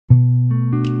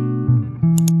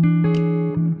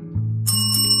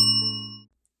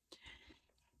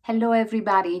Hello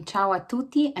everybody, ciao a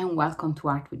tutti and welcome to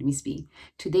Art with Ms.B.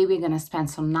 Today we're going to spend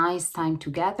some nice time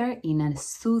together in a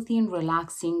soothing,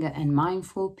 relaxing and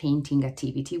mindful painting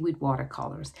activity with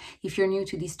watercolors. If you're new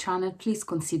to this channel, please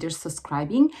consider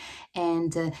subscribing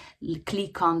and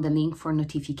click on the link for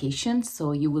notifications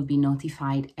so you will be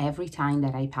notified every time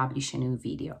that I publish a new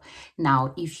video.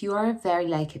 Now, if you are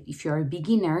if you're a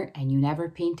beginner and you never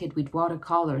painted with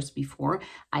watercolors before,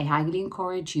 I highly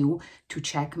encourage you to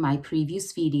check my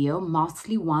previous video,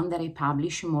 mostly one that I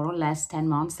published more or less 10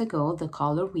 months ago, the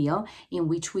color wheel, in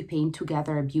which we paint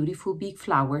together a beautiful big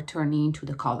flower turning into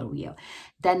the color wheel.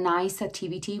 That nice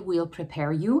activity will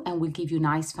prepare you and will give you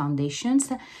nice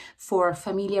foundations for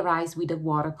familiarize with the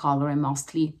watercolor and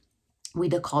mostly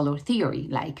with the color theory,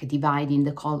 like dividing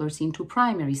the colors into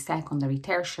primary, secondary,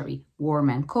 tertiary, warm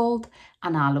and cold,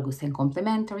 analogous and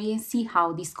complementary, and see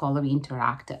how these colors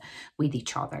interact with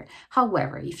each other.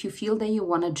 However, if you feel that you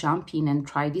want to jump in and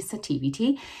try this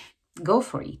activity, go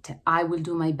for it. I will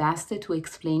do my best to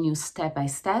explain you step by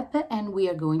step, and we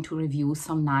are going to review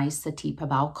some nice tip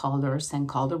about colors and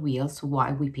color wheels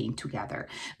while we paint together.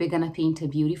 We're going to paint a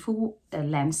beautiful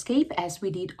landscape as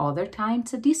we did other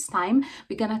times. This time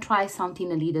we're going to try something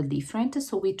a little different,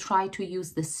 so we try to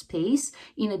use the space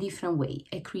in a different way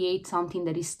and create something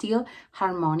that is still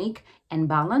harmonic and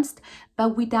balanced,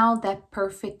 but without that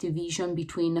perfect division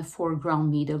between a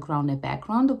foreground, middle ground, and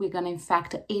background. We're going to in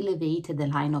fact elevate the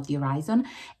line of the horizon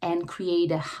and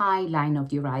create a high line of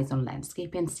the horizon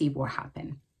landscape and see what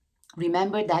happens.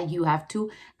 Remember that you have to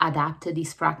adapt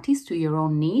this practice to your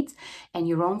own needs and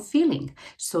your own feeling.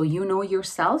 So you know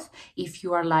yourself. If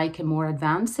you are like more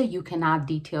advanced, you can add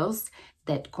details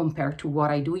that compared to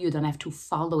what I do, you don't have to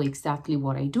follow exactly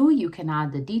what I do. You can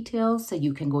add the details, so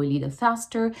you can go a little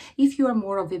faster. If you are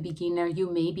more of a beginner, you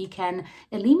maybe can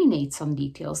eliminate some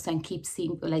details and keep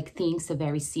things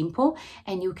very simple,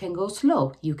 and you can go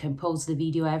slow. You can pause the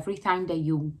video every time that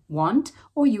you want,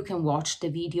 or you can watch the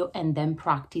video and then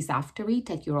practice after it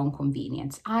at your own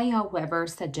convenience. I, however,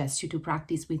 suggest you to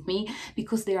practice with me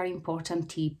because they are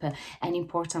important tips and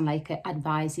important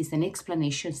advices and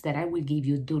explanations that I will give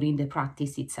you during the practice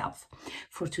itself.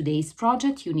 For today's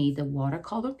project, you need a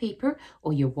watercolor paper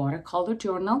or your watercolor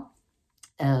journal.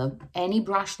 Any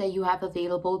brush that you have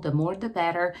available, the more the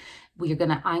better.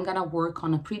 I'm gonna work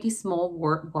on a pretty small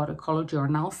watercolor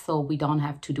journal, so we don't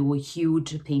have to do a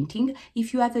huge painting.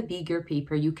 If you have a bigger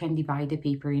paper, you can divide the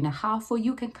paper in half, or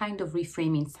you can kind of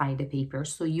reframe inside the paper,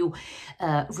 so you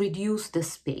reduce the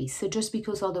space, just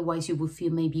because otherwise you will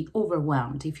feel maybe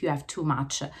overwhelmed if you have too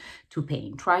much to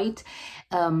paint, right?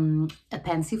 A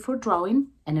pencil for drawing,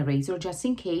 an eraser just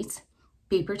in case,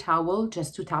 paper towel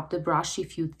just to tap the brush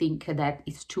if you think that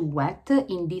it's too wet.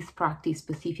 In this practice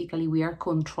specifically, we are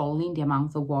controlling the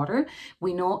amount of water.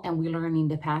 We know and we learned in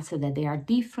the past that there are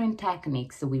different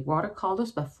techniques with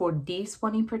watercolors, but for this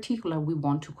one in particular, we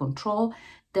want to control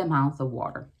the amount of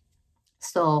water.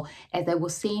 So as I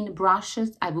was saying,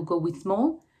 brushes, I will go with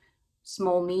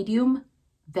small, medium,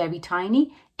 very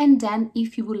tiny, and then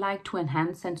if you would like to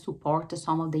enhance and support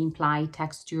some of the implied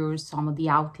textures, some of the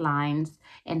outlines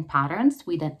and patterns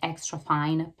with an extra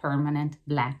fine permanent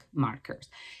black markers.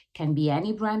 Can be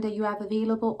any brand that you have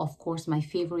available. Of course, my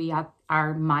favorite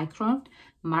are Micron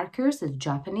markers, the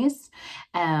Japanese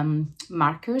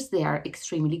markers. They are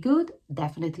extremely good,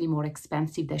 definitely more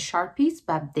expensive than Sharpies,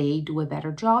 but they do a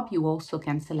better job. You also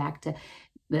can select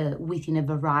within a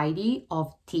variety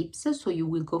of tips, so you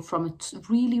will go from a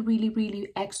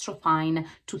really extra fine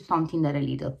to something that a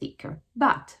little thicker.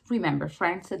 But remember,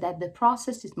 friends, that the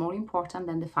process is more important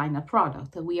than the final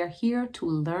product. We are here to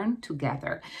learn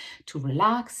together, to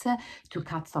relax, to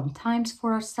cut some times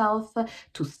for ourselves,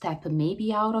 to step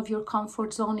maybe out of your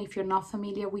comfort zone if you're not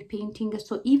familiar with painting.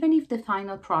 So even if the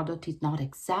final product is not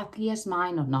exactly as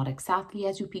mine or not exactly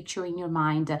as you picture in your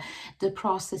mind, the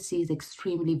process is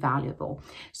extremely valuable.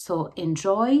 So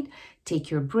enjoy,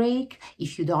 take your break.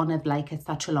 If you don't have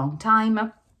such a long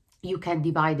time, you can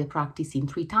divide the practice in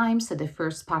 3 times. So the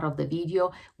first part of the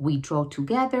video, we draw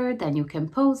together, then you can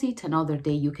pose it. Another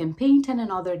day you can paint, and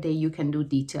another day you can do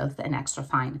details and extra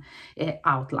fine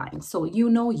outlines. So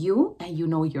you know you, and you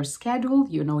know your schedule,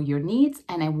 you know your needs,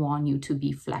 and I want you to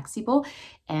be flexible.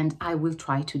 And I will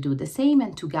try to do the same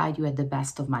and to guide you at the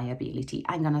best of my ability.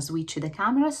 I'm gonna switch the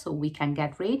camera so we can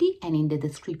get ready. And in the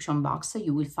description box,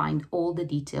 you will find all the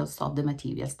details of the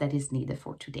materials that is needed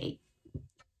for today.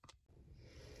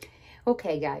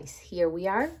 Okay guys, here we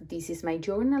are. This is my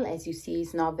journal. As you see,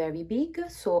 it's not very big.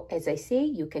 So as I say,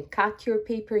 you can cut your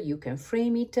paper, you can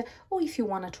frame it, or if you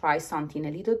want to try something a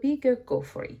little bigger, go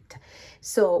for it.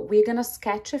 So we're gonna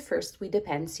sketch first with the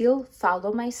pencil.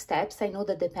 Follow my steps. I know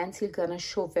that the pencil is gonna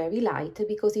show very light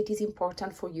because it is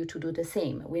important for you to do the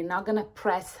same. We're not gonna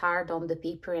press hard on the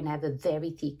paper and have a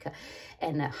very thick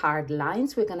and hard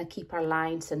lines. We're gonna keep our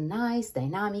lines nice,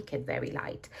 dynamic, and very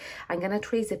light. I'm gonna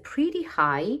trace a pretty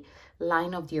high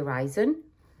line of the horizon,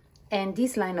 and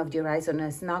this line of the horizon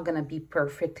is not going to be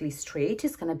perfectly straight.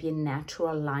 It's going to be a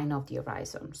natural line of the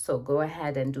horizon, so go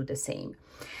ahead and do the same.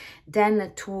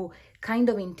 Then to kind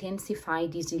of intensify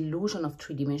this illusion of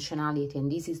three-dimensionality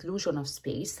and this illusion of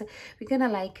space, we're going to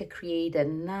like create a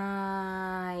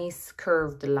nice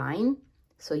curved line.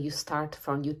 So you start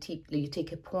from, you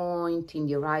take a point in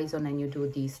the horizon and you do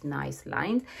these nice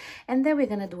lines, and then we're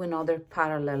going to do another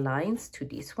parallel lines to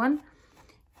this one.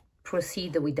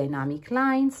 Proceed with dynamic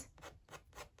lines,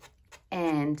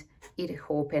 and it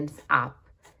opens up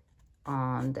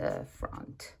on the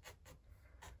front.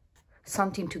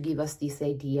 Something to give us this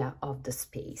idea of the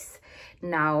space.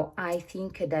 Now, I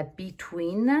think that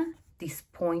between this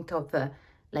point of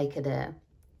like the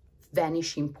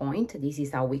vanishing point, this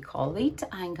is how we call it,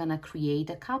 I'm gonna create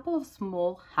a couple of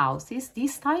small houses.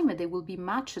 This time they will be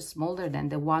much smaller than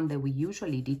the one that we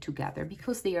usually did together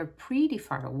because they are pretty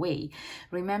far away.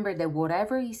 Remember that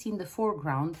whatever is in the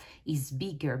foreground is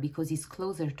bigger because it's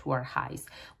closer to our eyes.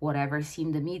 Whatever is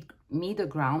in the middle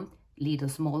ground, little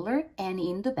smaller, and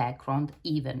in the background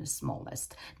even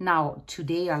smallest. Now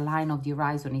today our line of the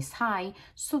horizon is high,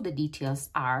 so the details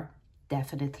are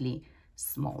definitely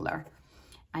smaller.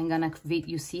 I'm gonna,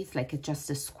 you see, it's like just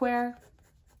a square,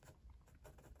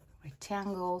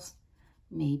 rectangles.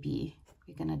 Maybe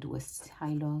we're gonna do a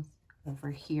silo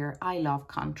over here. I love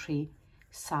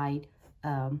countryside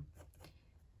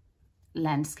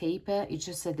landscape. It's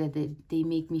just that they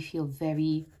make me feel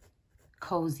very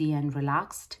cozy and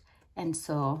relaxed. And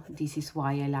so this is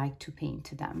why I like to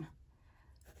paint them.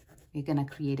 We're gonna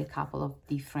create a couple of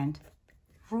different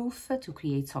roofs to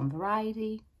create some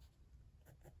variety.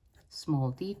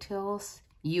 Small details.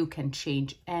 You can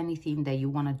change anything that you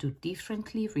want to do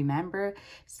differently. Remember,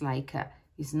 it's like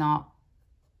it's not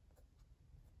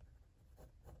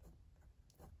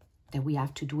that we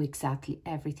have to do exactly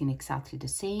everything exactly the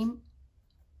same.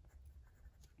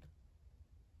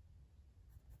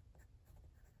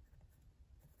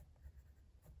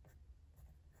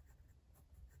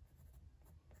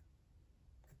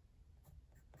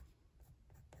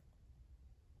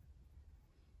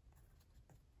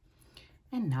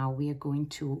 And now we are going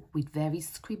to, with very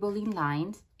scribbling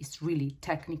lines, it's really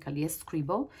technically a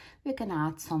scribble, we're going to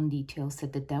add some details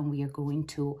that then we are going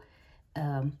to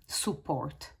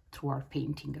support through our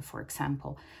painting. For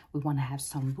example, we want to have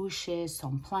some bushes,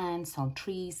 some plants, some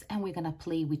trees, and we're going to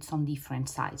play with some different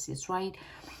sizes, right?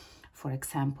 For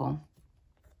example,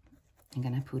 I'm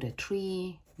going to put a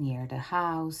tree near the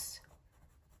house.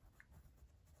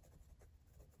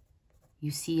 You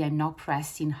see, I'm not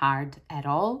pressing hard at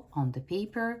all on the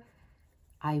paper.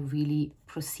 I really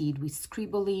proceed with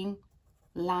scribbling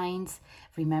lines.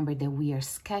 Remember that we are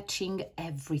sketching.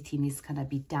 Everything is gonna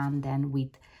be done then with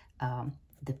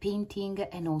the painting.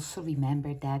 And also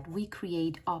remember that we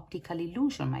create optical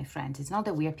illusion, my friends. It's not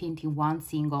that we are painting one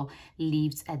single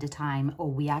leaves at a time,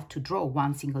 or we have to draw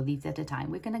one single leaf at a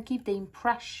time. We're gonna give the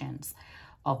impressions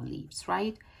of leaves,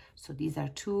 right? So these are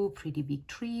two pretty big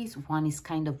trees. One is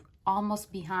kind of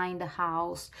almost behind the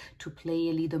house to play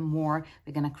a little more.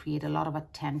 We're gonna create a lot of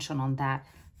attention on that,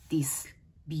 this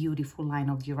beautiful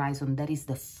line of the horizon that is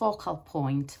the focal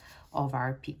point of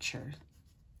our picture.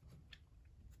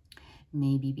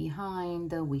 Maybe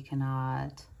behind we can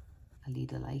add a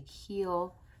little like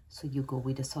heel, so you go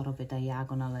with a sort of a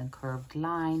diagonal and curved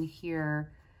line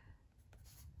here,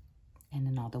 and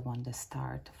another one that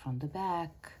start from the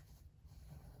back.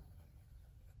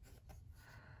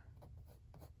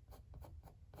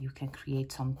 You can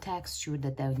create some texture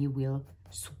that then you will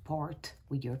support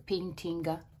with your painting.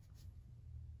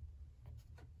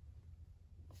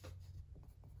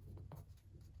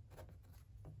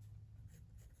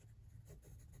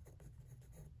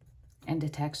 And the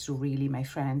texture really, my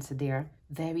friends, they're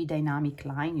very dynamic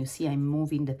line. You see, I'm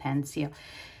moving the pencil,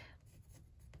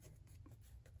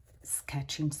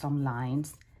 sketching some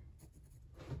lines.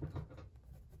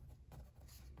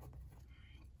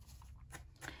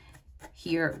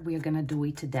 Here we're gonna do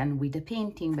it then with the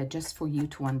painting, but just for you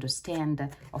to understand,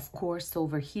 of course,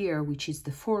 over here, which is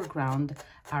the foreground,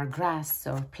 our grass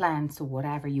or plants or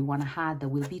whatever you wanna add, that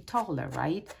will be taller,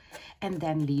 right? And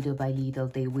then little by little,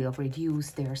 they will reduce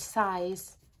their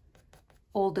size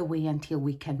all the way until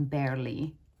we can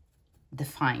barely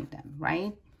define them,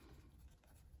 right?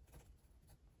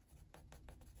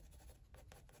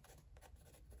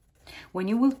 When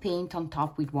you will paint on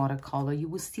top with watercolor, you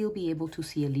will still be able to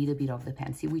see a little bit of the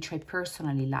pencil, which I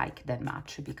personally like that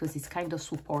much because it's kind of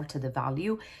supported the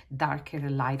value, darker,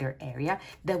 lighter area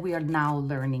that we are now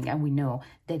learning, and we know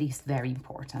that is very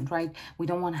important, right? We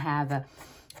don't want to have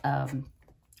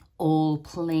all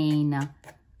plain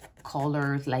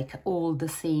colors, like all the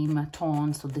same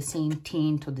tones or the same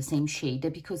tint or the same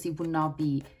shade, because it would not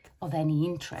be of any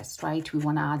interest, right? We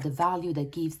want to add the value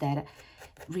that gives that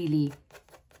really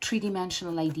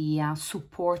three-dimensional idea,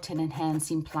 support and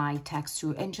enhance implied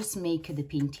texture, and just make the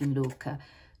painting look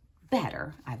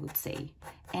better, I would say,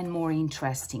 and more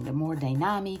interesting, more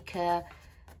dynamic.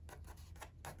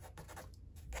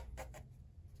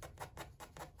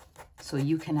 So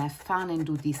you can have fun and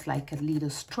do this like little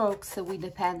strokes with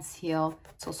the pencil.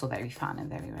 It's also very fun and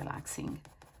very relaxing.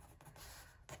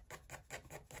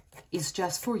 It's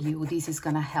just for you. This is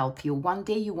gonna help you. One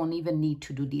day you won't even need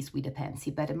to do this with a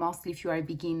pencil, but mostly if you are a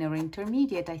beginner or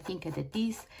intermediate, I think that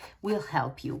this will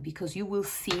help you because you will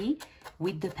see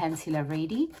with the pencil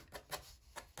already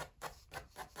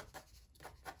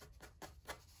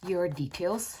your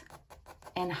details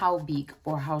and how big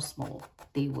or how small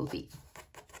they will be.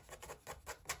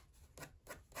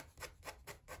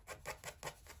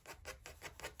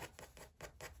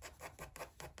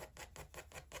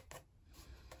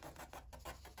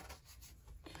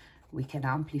 We can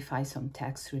amplify some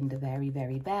texture in the very,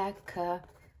 very back,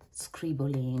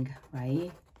 scribbling,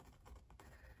 right?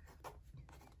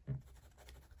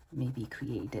 Maybe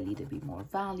create a little bit more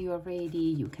value already.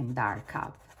 You can dark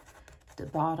up the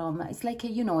bottom. It's like,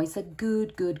 you know, it's a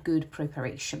good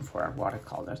preparation for our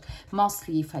watercolors.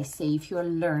 Mostly, if I say, if you're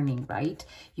learning, right,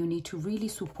 you need to really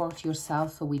support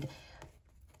yourself with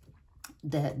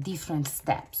the different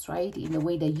steps, right, in a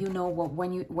way that you know what,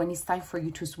 when it's time for you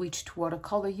to switch to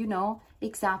watercolor, you know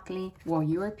exactly what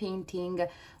you are painting,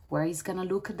 where it's gonna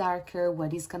look darker,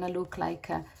 what is gonna look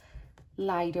like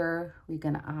lighter. We're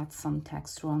gonna add some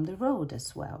texture on the road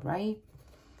as well, right?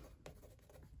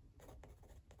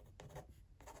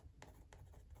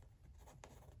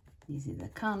 This is a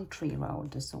country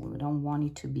road, so we don't want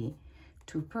it to be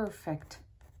too perfect.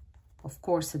 Of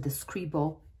course, the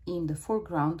scribble in the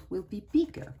foreground will be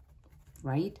bigger,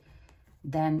 right,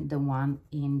 than the one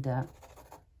in the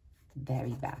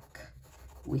very back.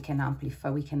 We can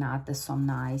amplify, we can add some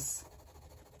nice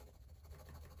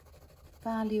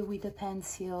value with the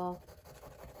pencil,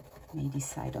 maybe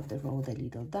side of the road a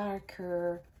little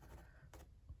darker,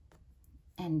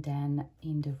 and then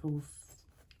in the roof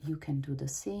you can do the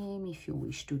same if you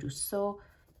wish to do so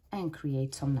and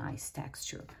create some nice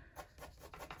texture.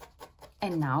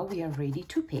 And now we are ready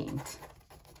to paint.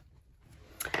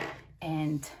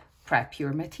 And prep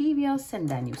your materials and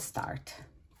then you start.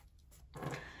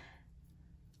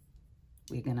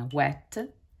 We're gonna wet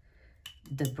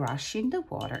the brush in the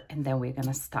water and then we're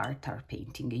gonna start our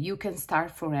painting. You can start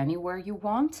from anywhere you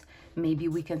want. Maybe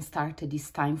we can start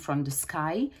this time from the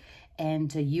sky,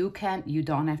 and you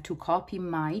don't have to copy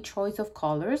my choice of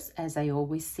colors. As I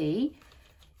always say,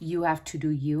 you have to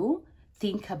do you.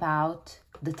 Think about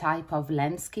the type of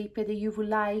landscape that you would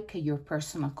like, your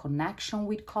personal connection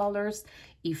with colors.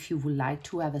 If you would like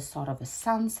to have a sort of a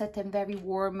sunset and very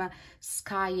warm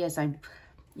sky, as I'm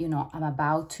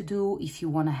about to do. If you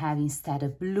want to have instead a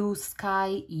blue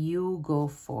sky, you go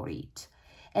for it.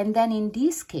 And then in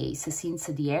this case, since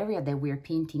the area that we're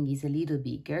painting is a little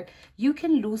bigger, you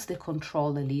can lose the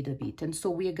control a little bit. And so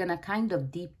we're gonna kind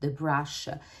of dip the brush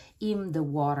in the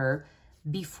water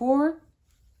before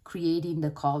creating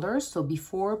the colors, so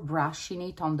before brushing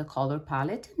it on the color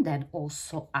palette, and then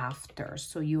also after.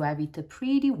 So you have it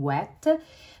pretty wet,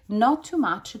 not too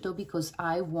much though, because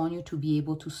I want you to be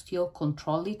able to still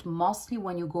control it. Mostly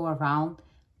when you go around,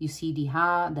 you see the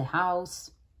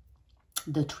house,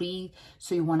 the tree,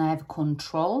 so you want to have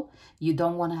control. You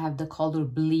don't want to have the color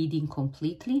bleeding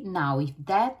completely. Now, if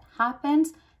that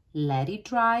happens, let it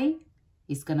dry.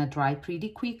 It's gonna dry pretty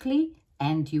quickly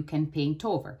and you can paint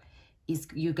over.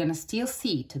 You're gonna still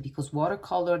see it, because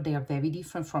watercolor, they are very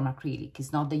different from acrylic.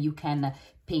 It's not that you can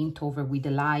paint over with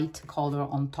a light color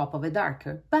on top of a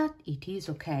darker, but it is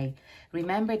okay.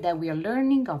 Remember that we are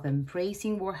learning of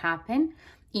embracing what happened.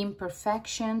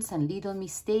 Imperfections and little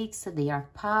mistakes, they are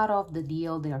part of the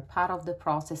deal, they are part of the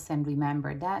process, and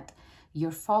remember that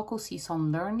your focus is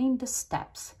on learning the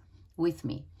steps with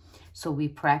me. So we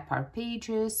prep our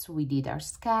pages, we did our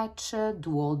sketch,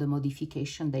 do all the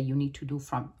modification that you need to do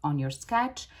on your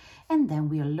sketch, and then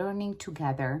we are learning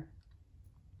together.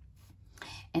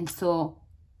 And so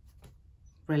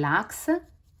relax,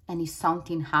 and if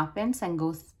something happens and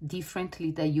goes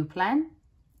differently than you plan,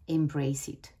 embrace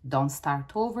it. Don't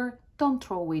start over, don't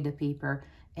throw away the paper,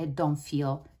 and don't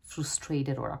feel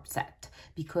frustrated or upset,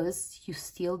 because you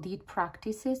still did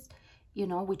practices, you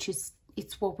know, which is,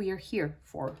 it's what we are here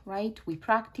for, right? We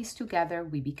practice together,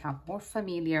 we become more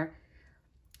familiar,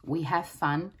 we have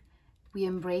fun, we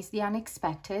embrace the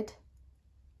unexpected,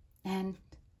 and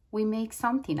we make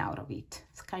something out of it.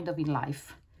 It's kind of in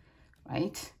life,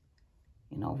 right?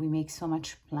 You know, we make so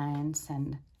much plans,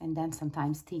 and then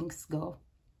sometimes things go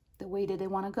the way that they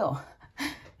want to go.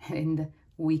 And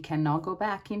we cannot go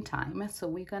back in time, so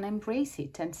we're gonna embrace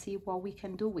it and see what we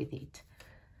can do with it.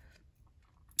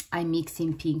 I'm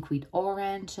mixing pink with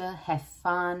orange, have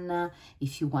fun.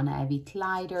 If you want to have it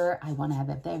lighter, I want to have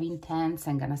it very intense.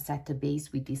 I'm going to set the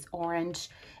base with this orange,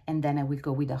 and then I will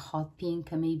go with a hot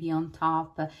pink maybe on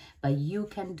top. But you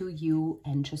can do you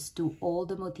and just do all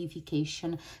the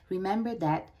modification. Remember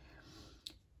that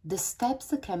the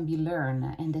steps can be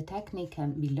learned and the technique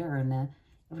can be learned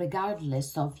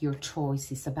regardless of your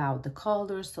choices about the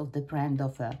colors of the brand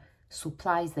of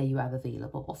supplies that you have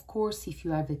available. Of course, if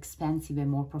you have expensive and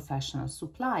more professional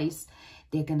supplies,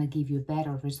 they're gonna give you a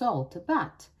better result.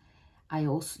 But I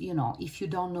also, you know, if you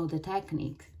don't know the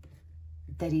technique,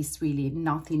 there is really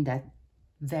nothing that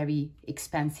very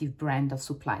expensive brand of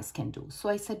supplies can do. So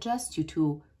I suggest you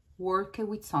to work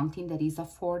with something that is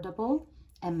affordable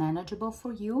and manageable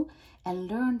for you, and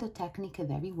learn the technique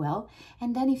very well.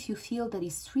 And then if you feel that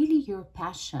it's really your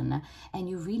passion and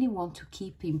you really want to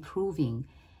keep improving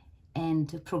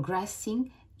and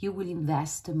progressing, you will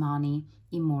invest the money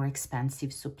in more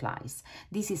expensive supplies.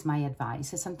 This is my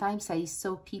advice. Sometimes I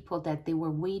saw people that they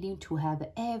were waiting to have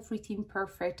everything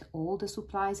perfect, all the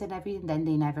supplies and everything, then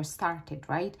they never started,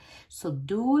 right? So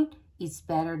do it is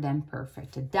better than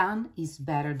perfect. Done is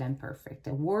better than perfect.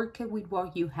 Work with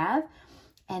what you have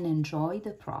and enjoy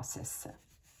the process.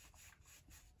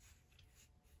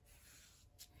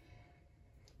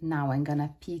 Now I'm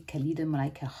gonna pick a little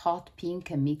like a hot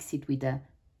pink and mix it with a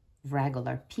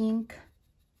regular pink.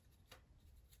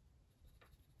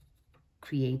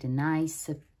 Create a nice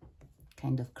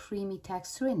kind of creamy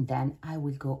texture, and then I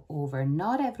will go over,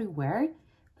 not everywhere,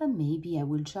 but maybe I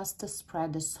will just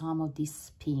spread some of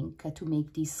this pink to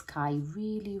make this sky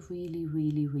really, really,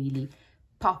 really, really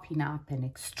popping up and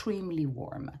extremely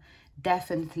warm.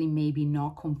 Definitely maybe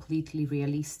not completely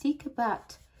realistic,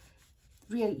 but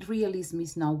realism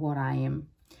is not what I am,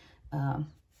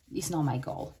 it's not my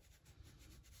goal.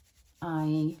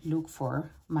 I look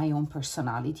for my own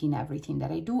personality in everything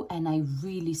that I do, and I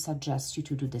really suggest you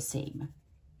to do the same.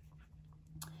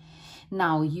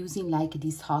 Now, using like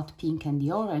this hot pink and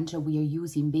the orange, we are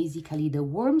using basically the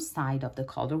warm side of the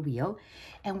color wheel,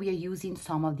 and we are using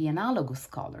some of the analogous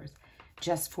colors.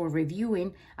 Just for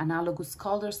reviewing, analogous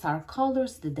colors are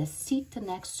colors that sit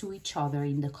next to each other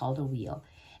in the color wheel,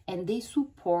 and they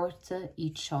support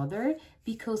each other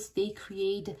because they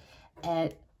create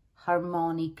a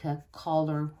harmonic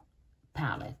color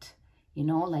palette, you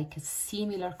know, like a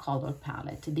similar color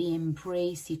palette. They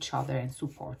embrace each other and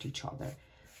support each other.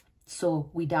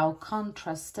 So without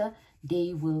contrast,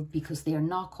 they will, because they are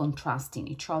not contrasting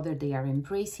each other, they are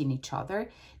embracing each other,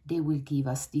 they will give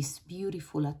us this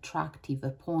beautiful, attractive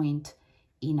point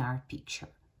in our picture.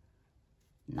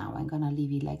 Now I'm gonna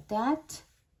leave it like that.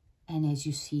 And as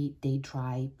you see, they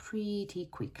dry pretty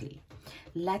quickly.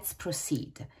 Let's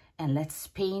proceed and let's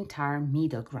paint our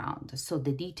middle ground. So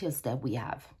the details that we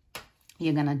have.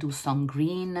 You're gonna do some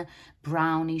green,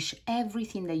 brownish,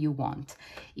 everything that you want.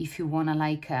 If you wanna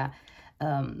like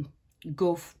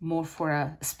go more for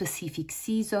a specific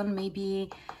season, maybe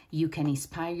you can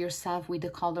inspire yourself with the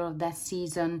color of that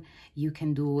season. You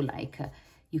can do like,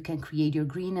 you can create your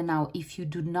green. And now if you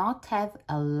do not have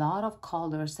a lot of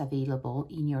colors available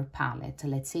in your palette,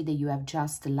 let's say that you have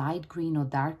just light green or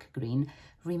dark green,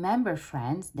 remember,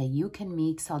 friends, that you can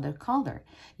mix other color.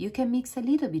 You can mix a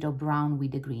little bit of brown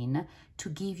with the green to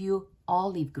give you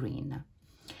olive green.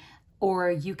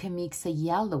 Or you can mix a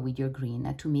yellow with your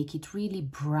green to make it really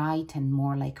bright and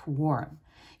more like warm.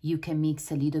 You can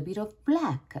mix a little bit of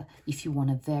black if you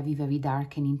want a very, very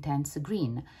dark and intense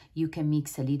green. You can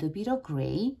mix a little bit of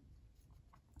gray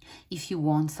if you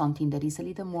want something that is a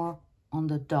little more on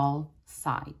the dull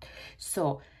side.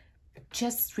 So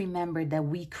just remember that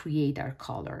we create our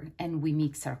color and we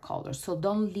mix our colors. So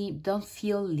don't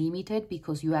feel limited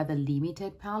because you have a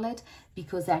limited palette,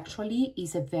 because actually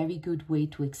is a very good way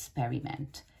to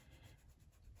experiment.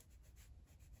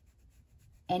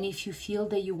 And if you feel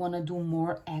that you want to do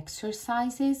more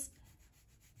exercises,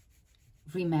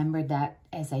 remember that,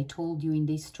 as I told you in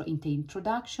the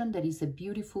introduction, there is a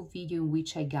beautiful video in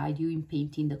which I guide you in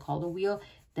painting the color wheel.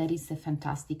 That is a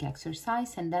fantastic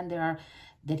exercise. And then there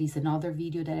is another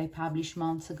video that I published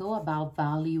months ago about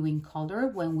valuing color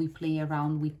when we play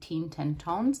around with tint and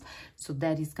tones. So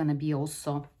that is going to be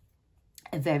also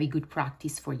a very good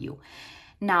practice for you.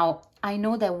 Now, I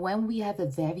know that when we have a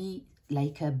very,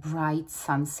 like a bright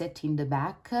sunset in the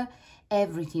back,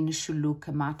 everything should look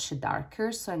much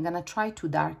darker. So I'm gonna try to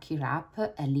darken it up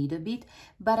a little bit.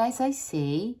 But as I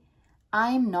say,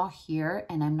 I'm not here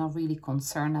and I'm not really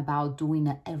concerned about doing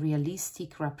a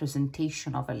realistic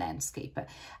representation of a landscape.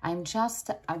 I'm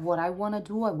just, what I wanna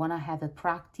do, I wanna have a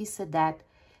practice that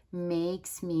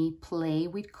makes me play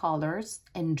with colors,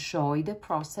 enjoy the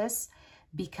process,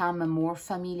 become more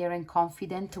familiar and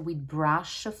confident with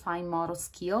brush, fine motor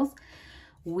skills,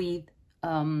 with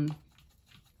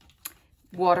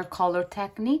watercolor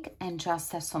technique, and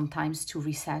just have some time to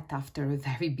reset after a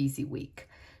very busy week.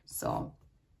 So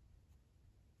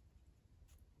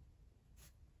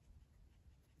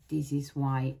this is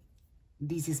my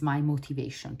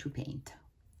motivation to paint.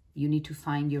 You need to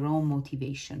find your own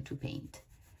motivation to paint,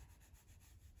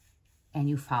 and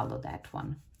you follow that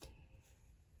one.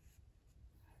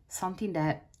 Something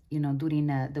that, you know, during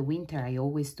the winter, I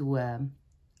always do,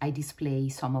 I display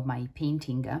some of my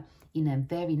painting in a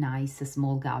very nice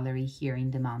small gallery here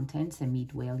in the mountains in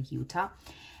Midway, Utah.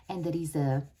 And there is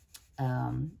a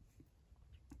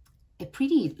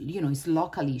pretty, you know,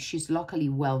 she's locally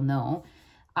well-known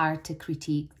art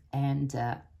critic and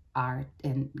art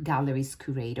and galleries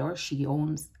curator. She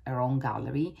owns her own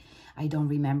gallery. I don't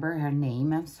remember her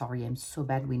name. I'm sorry, I'm so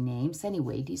bad with names.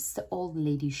 Anyway, this old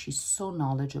lady, she's so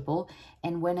knowledgeable.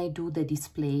 And when I do the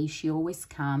display, she always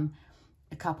come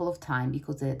a couple of times,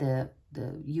 because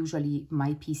usually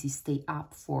my pieces stay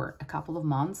up for a couple of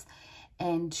months.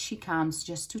 And she comes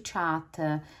just to chat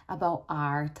about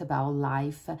art, about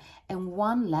life. And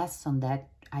one lesson that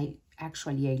I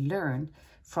learned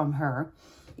from her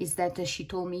is that she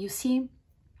told me, you see,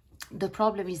 the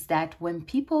problem is that when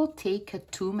people take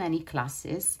too many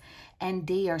classes and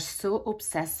they are so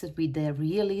obsessed with the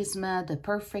realism, the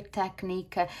perfect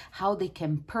technique, how they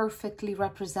can perfectly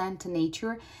represent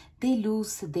nature, they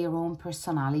lose their own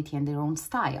personality and their own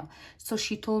style. So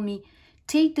she told me,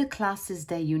 take the classes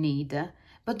that you need,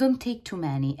 but don't take too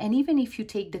many. And even if you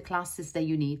take the classes that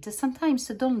you need, sometimes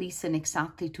don't listen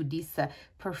exactly to this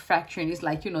perfectionist,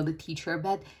 like, you know, the teacher,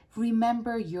 but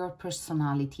remember your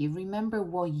personality. Remember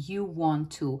what you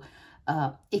want to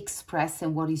express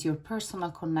and what is your personal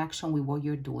connection with what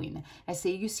you're doing. I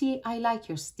say, you see, I like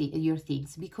your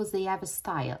things because they have a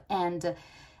style, and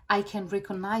I can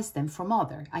recognize them from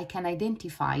other. I can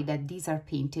identify that these are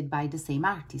painted by the same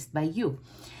artist, by you.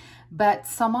 But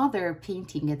some other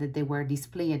painting that they were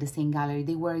displayed at the same gallery,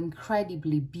 they were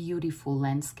incredibly beautiful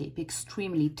landscape,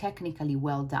 extremely technically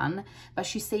well done. But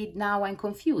she said, now I'm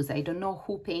confused. I don't know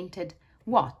who painted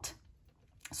what.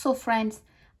 So friends,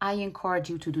 I encourage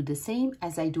you to do the same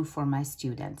as I do for my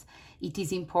students. It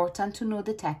is important to know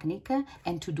the technique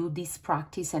and to do this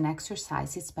practice and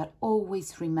exercises, but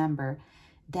always remember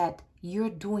that you're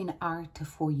doing art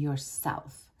for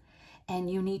yourself. And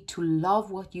you need to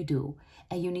love what you do,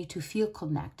 and you need to feel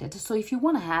connected. So if you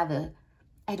want to have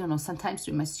I don't know, sometimes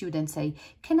my students say,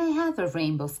 can I have a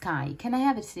rainbow sky? Can I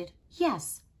have it?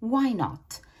 Yes, why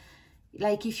not?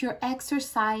 Like if you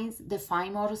exercise the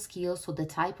fine motor skills or the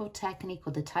type of technique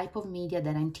or the type of media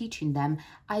that I'm teaching them,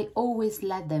 I always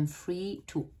let them free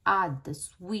to add,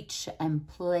 switch and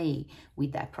play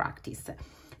with that practice,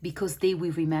 because they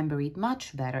will remember it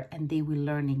much better, and they will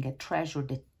learning and treasure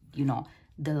the, you know,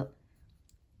 the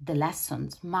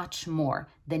lessons much more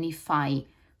than if I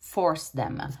force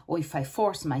them, or if I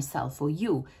force myself or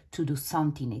you to do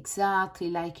something exactly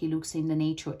like it looks in the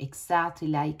nature, exactly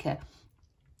like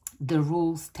the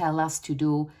rules tell us to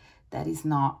do. That is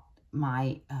not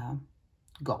my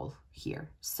goal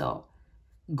here. So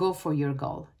go for your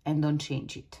goal and don't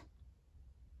change it.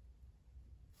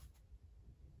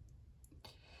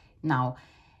 Now,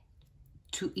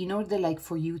 in order like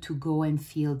for you to go and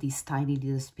feel these tiny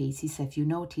little spaces, if you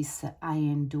notice, I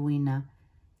am doing,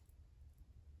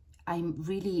 I'm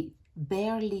really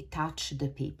barely touch the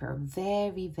paper,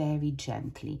 very, very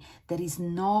gently. There is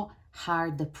no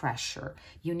hard pressure.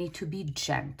 You need to be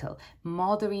gentle.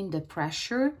 Moderating the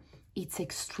pressure, it's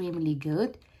extremely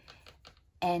good.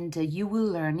 And you will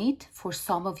learn it. For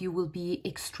some of you will be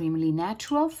extremely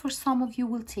natural. For some of you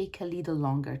will take a little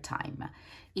longer time.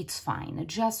 It's fine.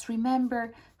 Just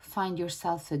remember, find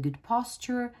yourself a good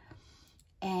posture,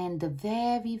 and a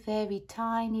very, very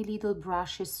tiny little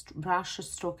brush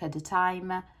stroke at a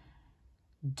time.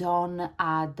 Don't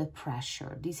add the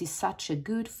pressure. This is such a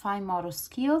good fine motor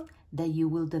skill that you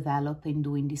will develop in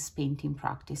doing these painting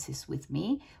practices with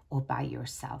me or by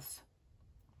yourself.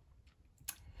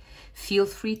 Feel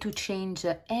free to change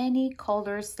any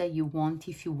colors that you want.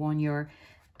 If you want your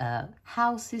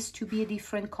houses to be a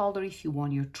different color, if you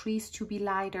want your trees to be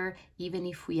lighter, even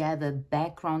if we have a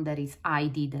background that is, I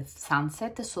did a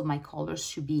sunset, so my colors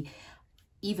should be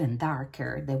even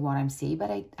darker than what I'm saying,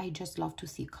 but I just love to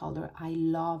see color. I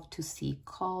love to see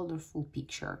colorful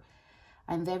picture.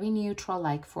 I'm very neutral,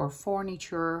 like for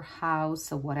furniture,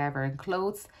 house, or whatever, and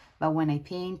clothes, but when I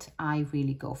paint, I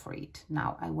really go for it.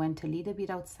 Now, I went a little bit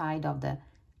outside of the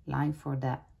line for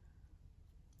the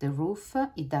roof.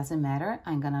 It doesn't matter.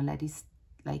 I'm gonna let it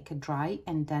like dry,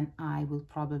 and then I will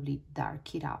probably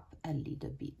dark it up a little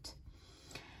bit.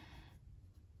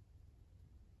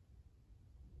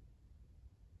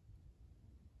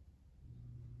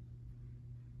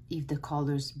 If the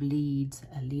colors bleed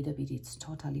a little bit, it's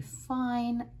totally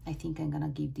fine. I think I'm gonna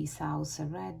give this house a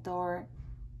red door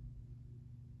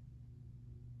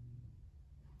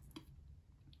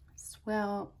as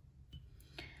well.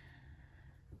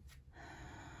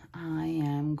 I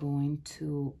am going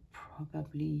to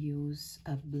probably use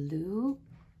a blue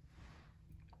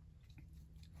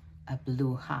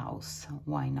house.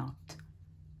 Why not?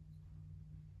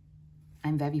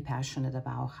 I'm very passionate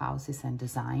about houses and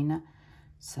design,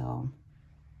 so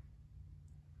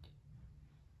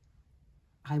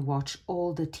I watch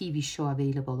all the TV show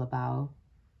available about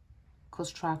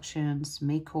constructions,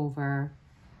 makeover.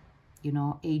 You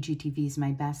know, AGTV is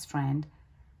my best friend.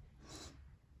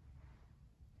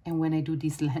 And when I do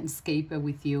this landscape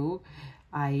with you,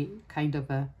 I kind of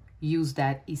use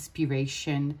that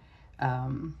inspiration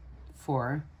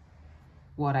for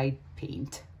what I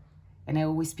paint. And I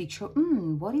always picture,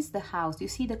 what is the house? You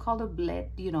see the color bled,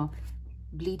 you know,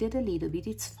 bleeded a little bit.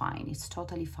 It's fine. It's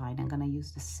totally fine. I'm gonna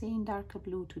use the same darker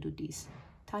blue to do these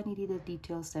tiny little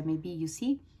details that maybe you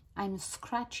see. I'm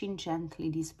scratching gently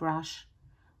this brush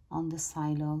on the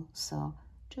silo, so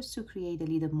just to create a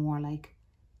little more like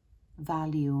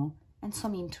value and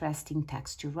some interesting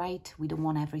texture, right? We don't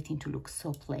want everything to look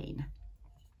so plain.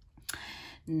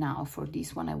 Now for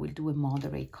this one, I will do a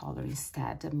moderate color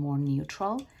instead, more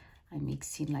neutral. I'm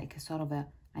mixing like a sort of I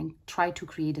try to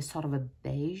create a sort of a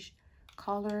beige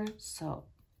color, so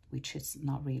which is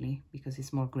not really because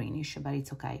it's more greenish, but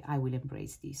it's okay. I will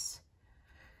embrace this.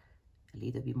 A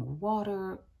little bit more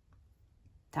water,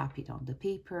 tap it on the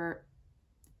paper,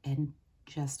 and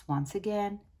just once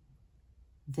again,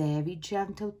 very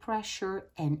gentle pressure,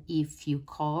 and if you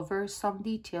cover some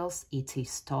details, it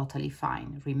is totally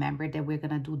fine. Remember that we're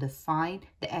gonna do the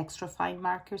extra fine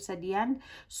markers at the end,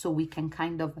 so we can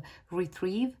kind of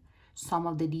retrieve some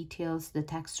of the details, the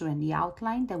texture and the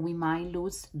outline that we might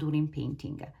lose during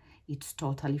painting. It's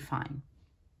totally fine.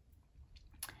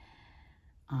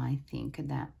 I think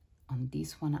that on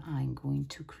this one, I'm going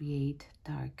to create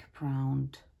dark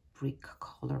brown brick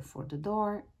color for the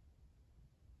door.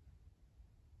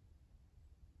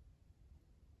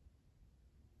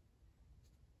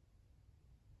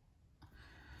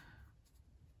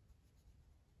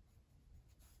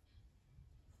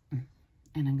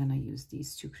 And I'm gonna use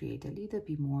this to create a little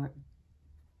bit more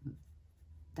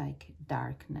like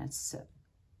darkness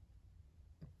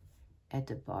at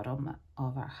the bottom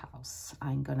of our house.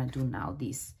 I'm gonna do now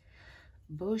this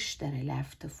bush that I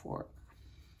left for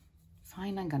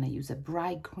fine. I'm gonna use a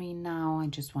bright green now. I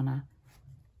just wanna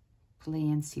play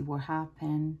and see what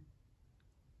happens.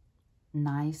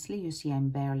 Nicely, you see I'm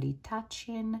barely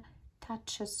touching,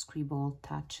 touch, scribble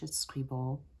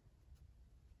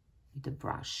with the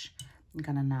brush. I'm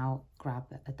gonna now grab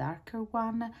a darker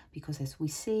one, because as we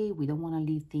say, we don't want to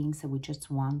leave things with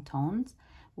just one tones.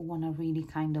 We want to really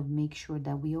kind of make sure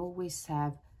that we always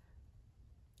have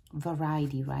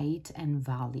variety, right, and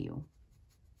value.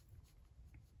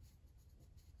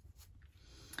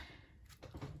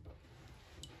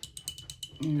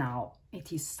 Now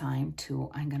it is time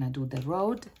to, I'm gonna do the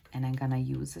road, and I'm gonna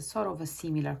use a sort of a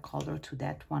similar color to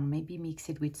that one, maybe mix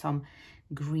it with some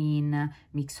green,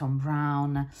 mix some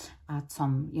brown, add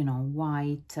some, you know,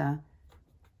 white.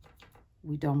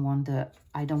 We don't want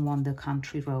I don't want the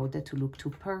country road to look too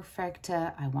perfect.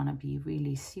 I want to be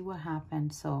really see what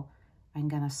happens. So I'm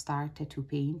gonna start to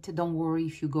paint. Don't worry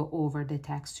if you go over the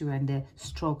texture and the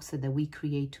strokes that we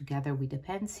create together with the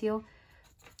pencil.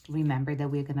 Remember that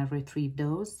we're gonna retrieve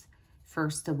those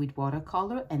first with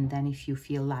watercolor, and then if you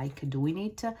feel like doing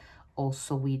it,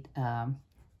 also with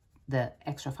the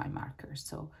extra fine markers.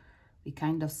 So we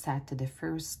kind of set the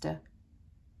first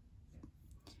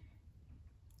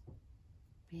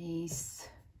base,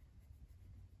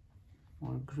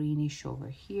 more greenish over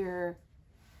here.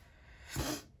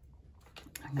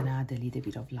 I'm gonna add a little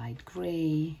bit of light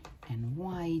gray and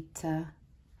white.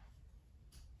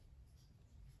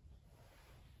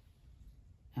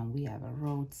 And we have a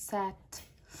road set.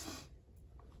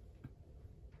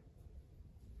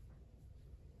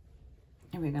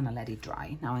 And we're gonna let it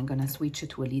dry. Now I'm gonna switch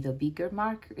to a little bigger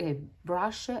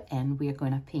brush, and we're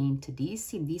gonna paint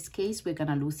this. In this case, we're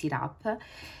gonna loose it up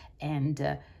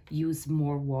and use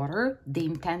more water. The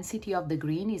intensity of the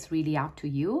green is really up to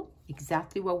you.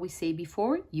 Exactly what we say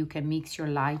before. You can mix your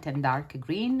light and dark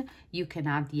green. You can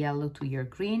add yellow to your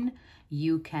green.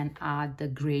 You can add the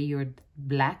gray or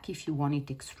black if you want it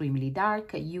extremely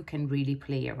dark. You can really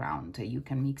play around. You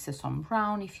can mix some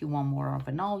brown if you want more of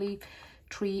an olive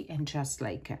tree, and just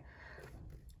like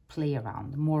play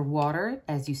around. More water,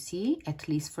 as you see, at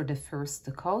least for the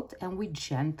first coat, and we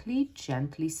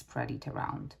gently spread it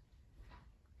around.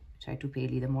 Try to pay a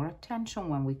little more attention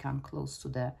when we come close to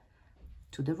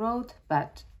the road,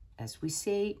 but as we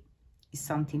say, if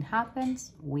something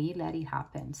happens, we let it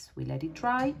happen. We let it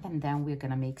dry, and then we're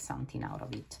gonna make something out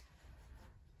of it.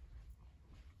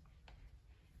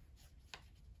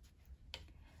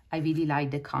 I really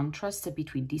like the contrast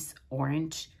between this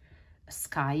orange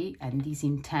sky and this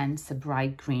intense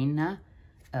bright green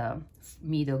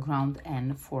middle ground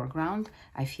and foreground.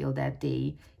 I feel that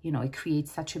they, you know, it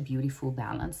creates such a beautiful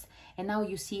balance. And now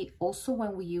you see also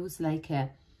when we use like a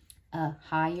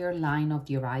higher line of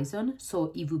the horizon,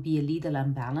 so it would be a little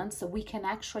unbalanced, we can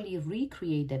actually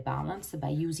recreate the balance by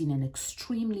using an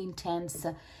extremely intense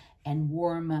and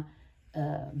warm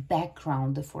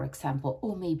background, for example,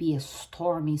 or maybe a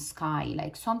stormy sky,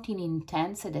 like something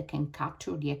intense that can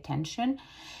capture the attention,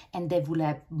 and they will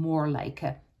have more like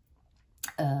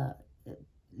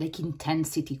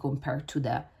intensity compared to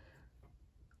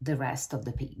the rest of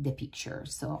the picture.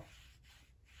 So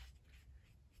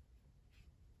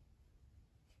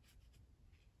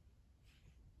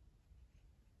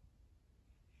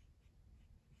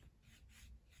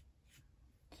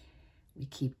we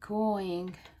keep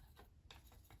going.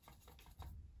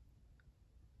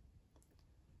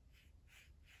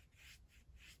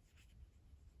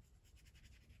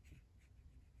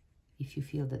 If you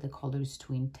feel that the color is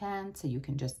too intense, you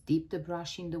can just dip the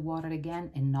brush in the water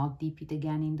again and not dip it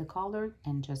again in the color,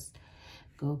 and just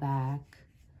go back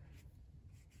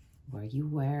where you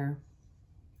were.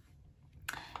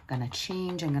 Gonna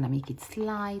change, I'm gonna make it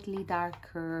slightly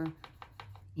darker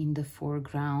in the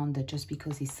foreground, just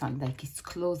because it's like it's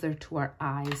closer to our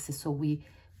eyes, so we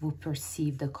will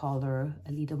perceive the color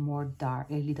a little more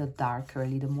dark, a little darker, a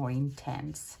little more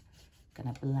intense.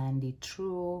 Gonna blend it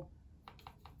through.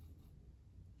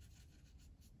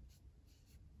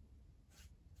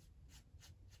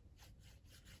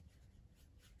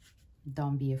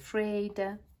 Don't be afraid,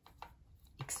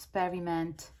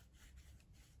 experiment.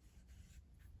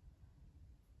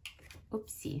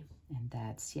 Oopsie, and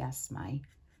that's, yes, my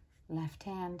left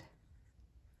hand.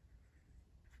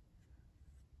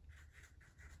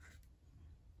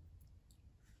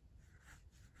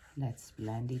 Let's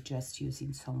blend it just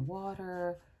using some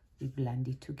water. We blend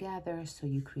it together so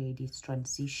you create these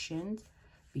transitions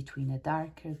between a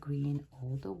darker green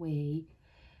all the way.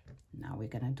 Now we're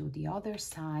gonna do the other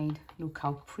side. Look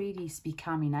how pretty it's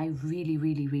becoming. I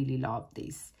really love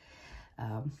this.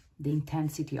 The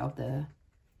intensity of the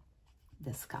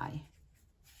sky.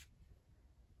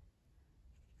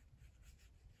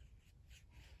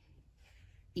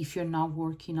 If you're not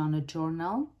working on a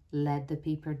journal, let the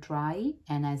paper dry.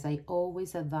 And as I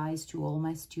always advise to all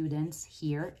my students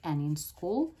here and in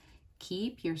school,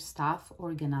 keep your stuff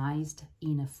organized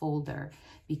in a folder,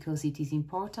 because it is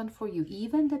important for you,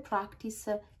 even the practice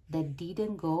that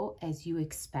didn't go as you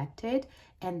expected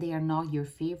and they are not your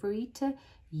favorite,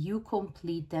 you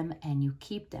complete them and you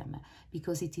keep them,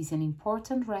 because it is an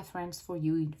important reference for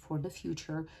you for the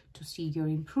future to see your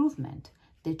improvement,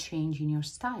 the change in your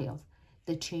style,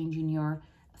 the change in your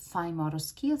fine motor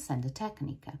skills and the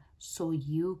technique, so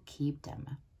you keep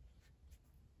them.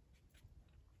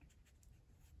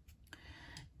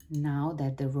 Now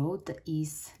that the road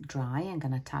is dry, I'm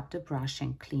gonna tap the brush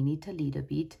and clean it a little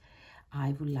bit.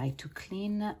 I would like to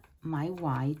clean my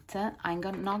white. I'm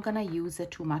not gonna use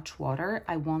too much water.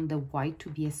 I want the white to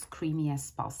be as creamy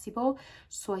as possible,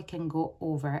 so I can go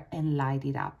over and light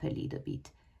it up a little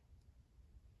bit.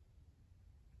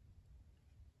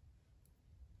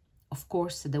 Of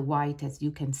course, the white, as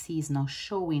you can see, is not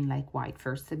showing like white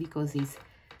first because it's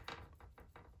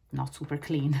not super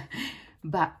clean,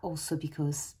 but also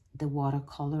because the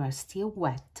watercolor are still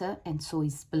wet, and so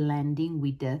it's blending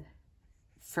with the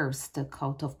first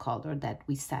coat of color that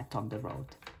we set on the road.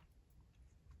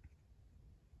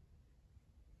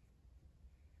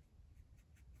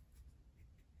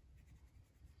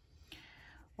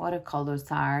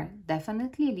 Watercolors are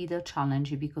definitely a little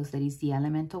challenging because there is the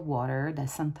element of water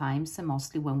that sometimes,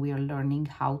 mostly when we are learning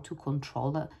how to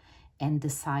control and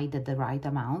decide the right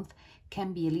amount,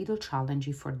 can be a little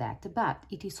challenging for that. But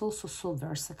it is also so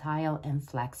versatile and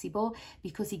flexible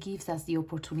because it gives us the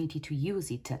opportunity to use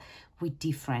it with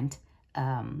different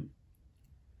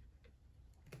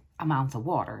amounts of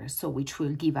water, so which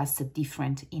will give us a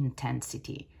different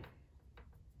intensity.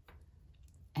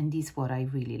 And this is what I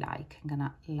really like. I'm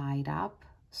gonna light up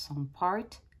some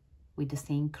part with the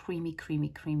same creamy, creamy,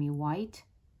 creamy white.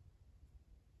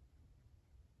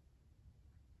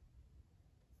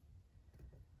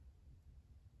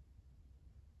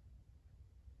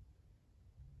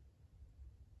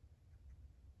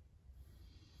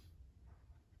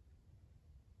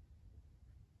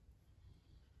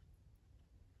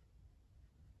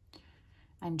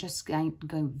 I'm just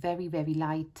going very, very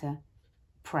light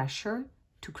pressure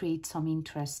to create some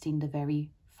interest in the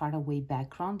very far away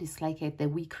background. It's like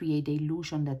that we create the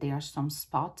illusion that there are some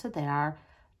spots that are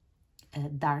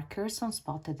darker, some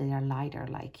spots that they are lighter,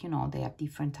 like, you know, they have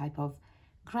different type of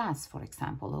grass, for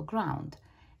example, or ground,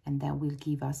 and that will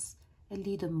give us a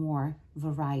little more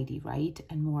variety, right,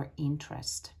 and more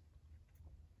interest.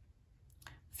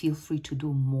 Feel free to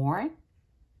do more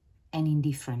and in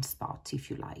different spots if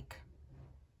you like.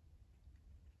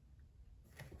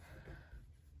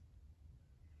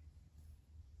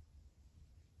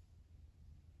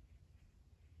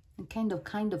 And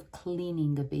kind of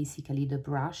cleaning basically the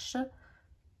brush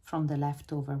from the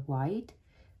leftover white,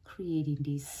 creating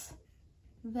these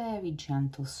very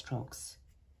gentle strokes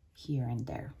here and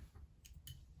there.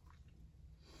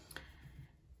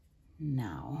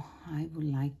 Now I would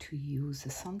like to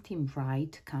use something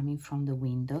bright coming from the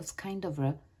windows, kind of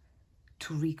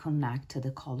to reconnect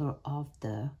the color of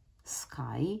the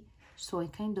sky. So I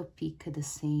kind of pick the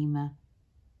same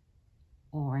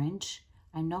orange.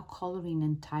 I'm not coloring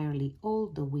entirely all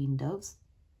the windows,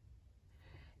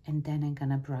 and then I'm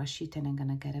gonna brush it and I'm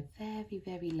gonna get a very,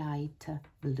 very light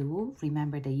blue.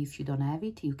 Remember that if you don't have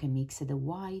it, you can mix the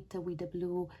white with the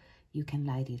blue, you can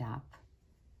light it up.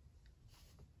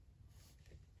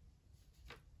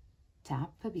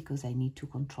 Tap, because I need to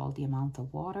control the amount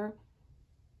of water.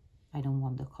 I don't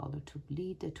want the color to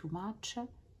bleed too much,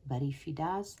 but if it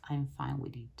does, I'm fine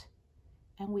with it.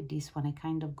 And with this one, I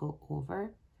kind of go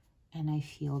over and I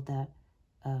feel the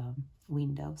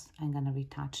windows. I'm gonna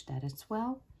retouch that as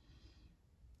well.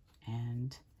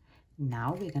 And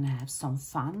now we're gonna have some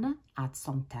fun, add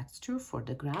some texture for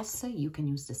the grass. You can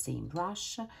use the same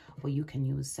brush, or you can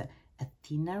use a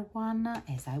thinner one,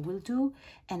 as I will do.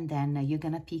 And then you're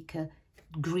gonna pick a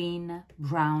green,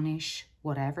 brownish,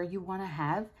 whatever you wanna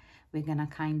have. We're gonna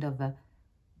kind of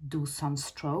do some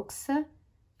strokes.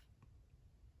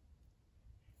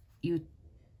 You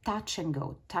touch and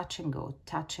go, touch and go,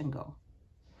 touch and go.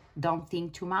 Don't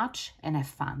think too much and have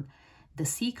fun. The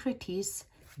secret is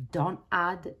don't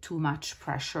add too much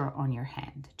pressure on your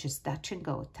hand. Just touch and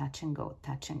go, touch and go,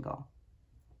 touch and go.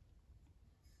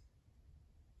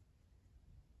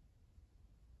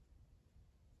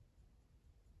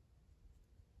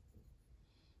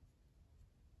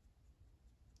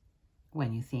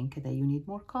 When you think that you need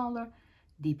more color,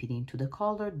 dip it into the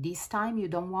color. This time you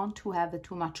don't want to have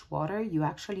too much water. You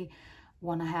actually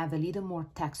want to have a little more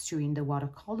texture in the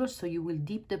watercolor, so you will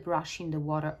dip the brush in the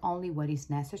water only what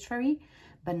is necessary,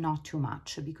 but not too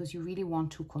much, because you really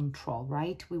want to control,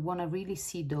 right? We want to really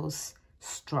see those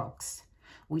strokes.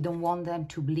 We don't want them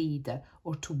to bleed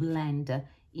or to blend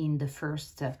in the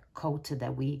first coat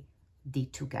that we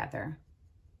did together.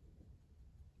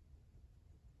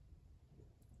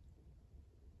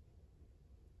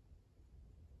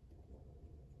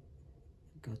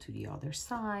 Go to the other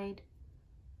side,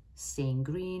 same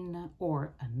green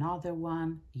or another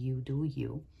one, you do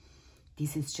you.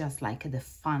 This is just like the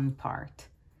fun part.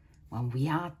 When we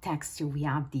add texture, we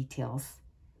add details.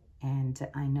 And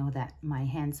I know that my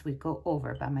hands will go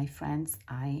over, but my friends,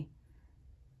 I'm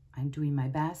doing my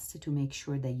best to make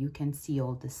sure that you can see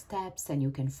all the steps and you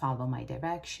can follow my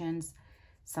directions.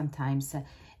 Sometimes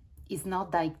it's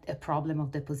not like a problem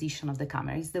of the position of the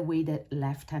camera, it's the way that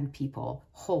left-hand people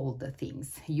hold the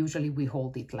things. Usually we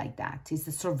hold it like that. It's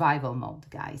a survival mode,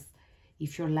 guys.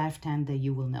 If you're left-handed,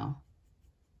 you will know.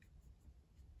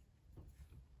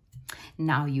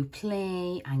 Now you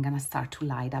play. I'm gonna start to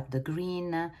light up the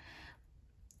green.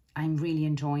 I'm really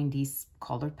enjoying this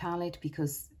color palette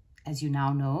because, as you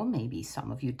now know, maybe some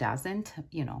of you doesn't,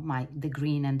 you know, the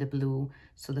green and the blue,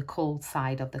 so the cold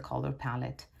side of the color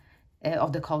palette,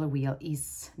 of the color wheel,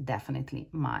 is definitely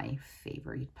my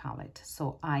favorite palette.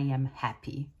 So I am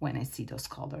happy when I see those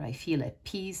colors. I feel at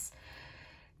peace.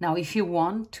 Now, if you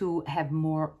want to have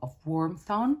more of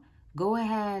warmth on, go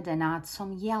ahead and add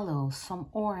some yellow, some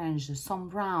orange, some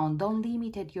brown. Don't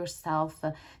limit it yourself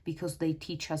because they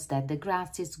teach us that the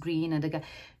grass is green and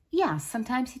yeah,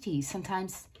 sometimes it is,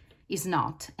 sometimes it's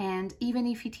not. And even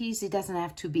if it is, it doesn't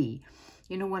have to be.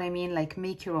 You know what I mean? Like,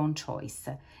 make your own choice.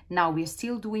 Now, we're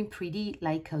still doing pretty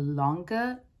like a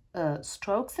longer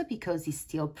strokes because it's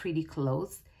still pretty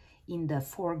close in the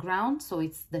foreground. So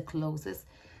it's the closest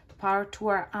part to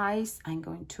our eyes. I'm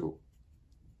going to,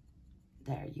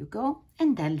 there you go.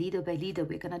 And then little by little,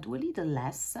 we're gonna do a little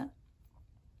less.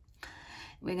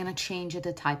 We're gonna change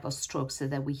the type of strokes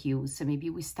that we use. So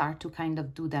maybe we start to kind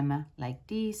of do them like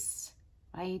this,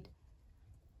 right?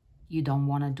 You don't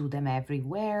wanna do them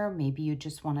everywhere. Maybe you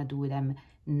just wanna do them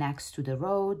next to the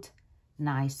road,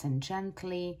 nice and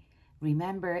gently.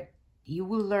 Remember, you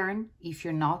will learn, if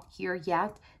you're not here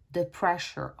yet, the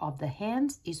pressure of the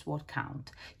hands is what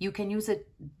counts. You can use a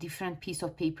different piece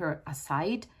of paper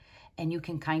aside, and you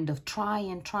can kind of try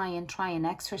and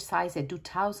exercise and do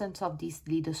thousands of these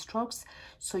little strokes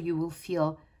so you will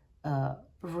feel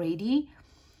ready.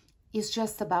 It's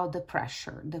just about the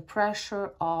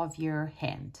pressure of your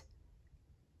hand.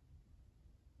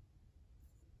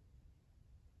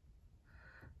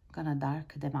 I'm gonna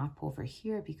darken them up over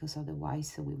here because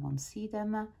otherwise we won't see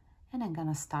them. And I'm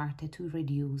gonna start to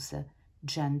reduce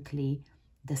gently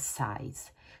the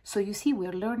size. So you see,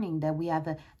 we're learning that we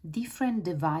have different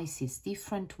devices,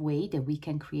 different way that we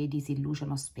can create this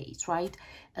illusion of space, right?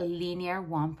 A linear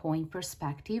one-point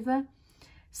perspective,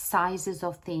 sizes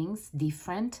of things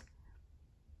different,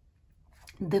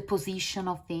 the position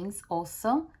of things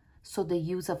also, so the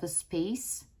use of a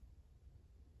space,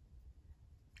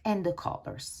 and the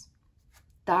colors.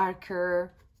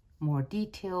 Darker, more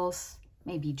details,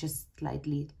 maybe just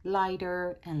slightly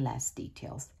lighter and less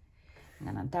details.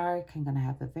 I'm gonna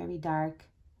have a very dark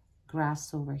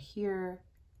grass over here.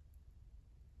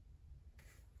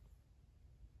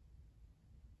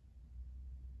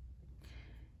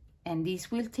 And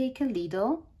this will take a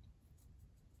little,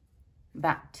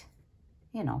 but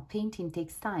you know, painting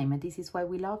takes time, and this is why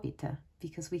we love it,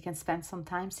 because we can spend some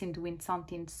time in doing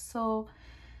something so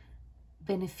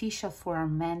beneficial for our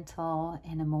mental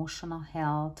and emotional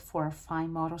health, for our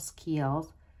fine motor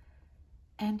skills.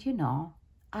 And you know,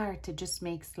 art just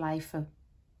makes life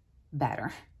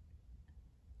better.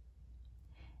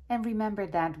 And remember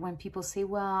that when people say,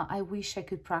 well, I wish I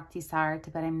could practice art,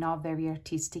 but I'm not very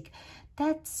artistic,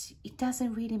 it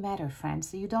doesn't really matter,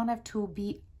 friends. You don't have to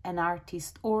be an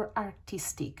artist or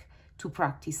artistic to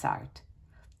practice art.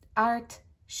 Art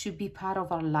should be part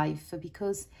of our life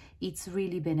because it's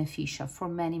really beneficial for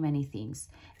many, many things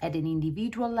at an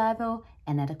individual level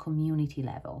and at a community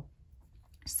level.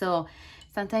 So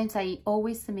sometimes I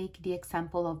always make the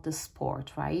example of the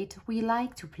sport, right? We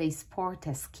like to play sport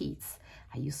as kids.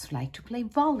 I used to like to play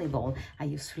volleyball. I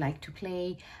used to like to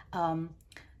play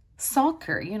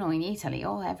soccer, you know, in Italy.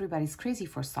 Oh, everybody's crazy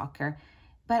for soccer.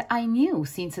 But I knew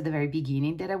since the very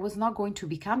beginning that I was not going to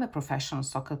become a professional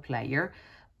soccer player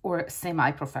or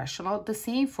semi-professional. The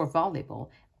same for volleyball,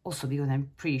 also because I'm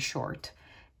pretty short.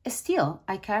 Still,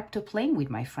 I kept playing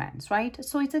with my friends, right?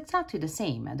 So it's exactly the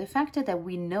same. The fact that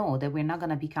we know that we're not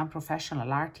going to become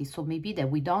professional artists, so maybe that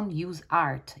we don't use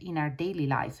art in our daily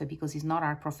life because it's not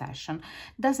our profession,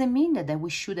 doesn't mean that we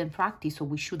shouldn't practice or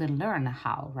we shouldn't learn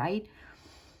how, right?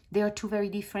 They are two very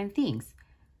different things.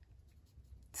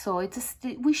 So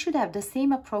we should have the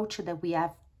same approach that we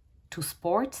have to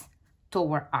sports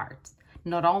toward art.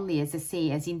 Not only, as I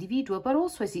say, as individual, but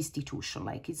also as institution,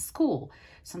 like in school.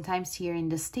 Sometimes here in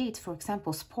the States, for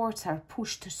example, sports are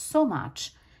pushed so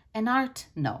much and art,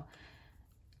 no.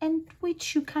 And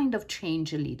which you kind of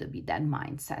change a little bit that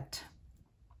mindset.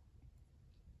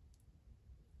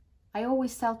 I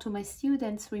always tell to my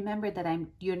students, remember that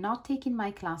you're not taking my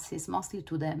classes, mostly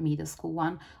to the middle school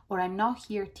one, or I'm not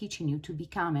here teaching you to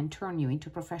become and turn you into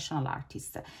professional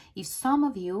artists. If some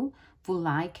of you would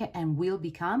like and will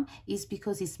become, is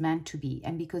because it's meant to be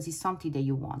and because it's something that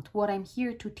you want. What I'm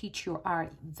here to teach you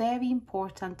are very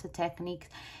important techniques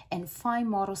and fine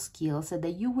motor skills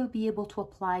that you will be able to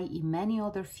apply in many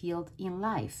other fields in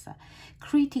life.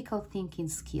 Critical thinking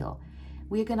skill.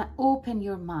 We're gonna open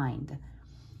your mind.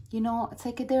 You know, it's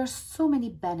like there are so many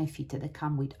benefits that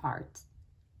come with art,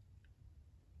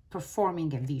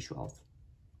 performing and visuals.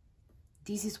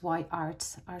 This is why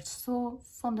arts are so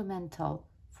fundamental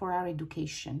for our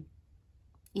education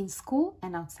in school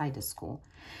and outside the school.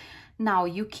 Now,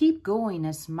 you keep going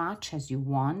as much as you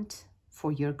want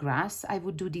for your grass. I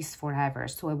would do this forever.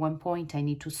 So at one point I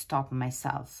need to stop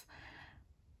myself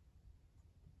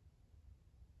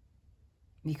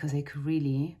because I could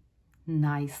really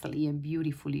nicely and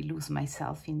beautifully lose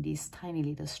myself in these tiny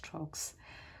little strokes.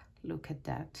 Look at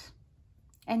that.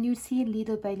 And you see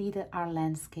little by little our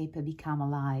landscape become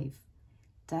alive,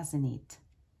 doesn't it?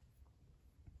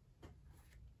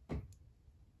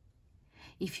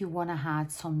 If you want to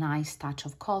add some nice touch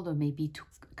of color, maybe to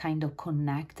kind of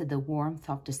connect the warmth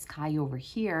of the sky over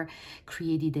here,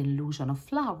 create the illusion of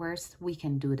flowers, we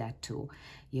can do that too.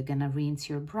 You're going to rinse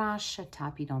your brush,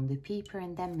 tap it on the paper,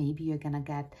 and then maybe you're going to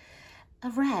get a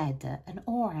red, an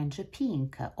orange, a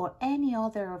pink, or any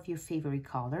other of your favorite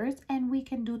colors, and we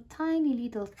can do tiny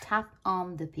little tap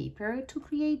on the paper to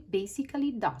create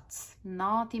basically dots,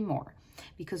 nothing more,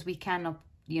 because we cannot,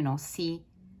 you know, see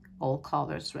all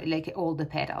colors, right? Like all the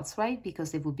petals, right?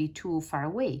 Because it would be too far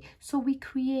away. So we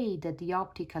create the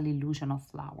optical illusion of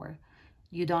flower.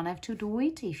 You don't have to do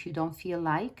it if you don't feel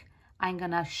like. I'm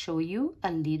gonna show you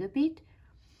a little bit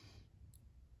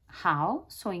how,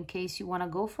 so in case you want to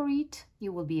go for it,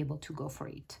 you will be able to go for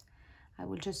it. I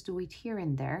will just do it here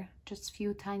and there, just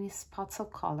few tiny spots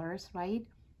of colors, right?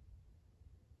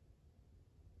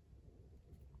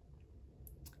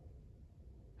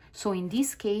 So in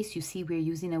this case, you see we're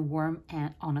using a warm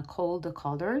and on a cold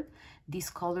color. These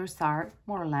colors are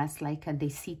more or less like they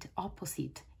sit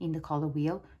opposite in the color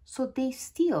wheel, so they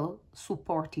still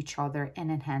support each other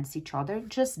and enhance each other,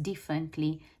 just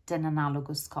differently than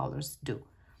analogous colors do.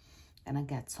 Gonna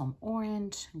get some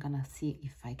orange. I'm gonna see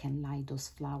if I can light those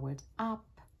flowers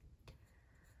up.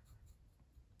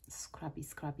 Scrubby,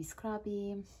 scrubby,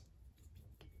 scrubby.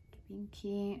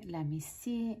 Pinky, let me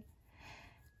see.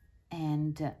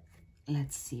 And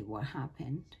let's see what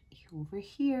happened. Over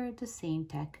here, the same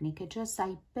technique, just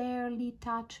I barely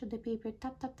touch the paper,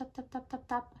 tap, tap, tap, tap, tap, tap,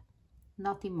 tap.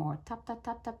 Nothing more, tap, tap,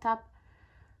 tap, tap, tap.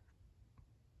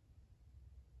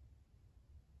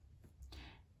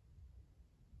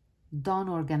 Don't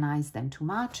organize them too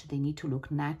much. They need to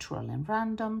look natural and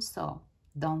random, so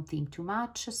don't think too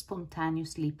much.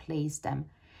 Spontaneously place them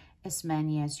as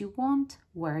many as you want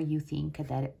where you think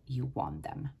that you want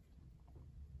them.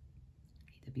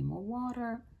 A little bit more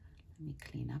water. Let me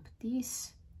clean up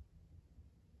this.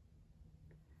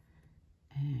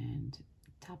 And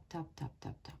tap, tap, tap,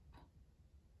 tap, tap.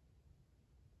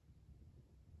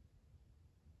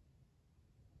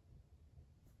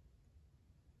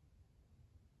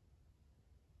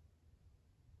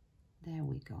 There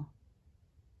we go.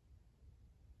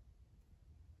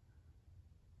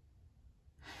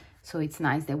 So it's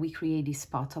nice that we create these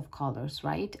spots of colors,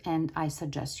 right? And I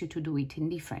suggest you to do it in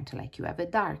different, like you have a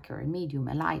darker, a medium,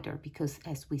 a lighter, because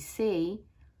as we say,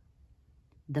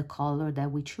 the color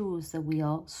that we choose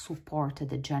will support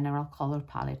the general color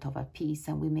palette of a piece,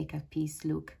 and we make a piece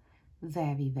look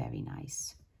very, very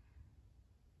nice.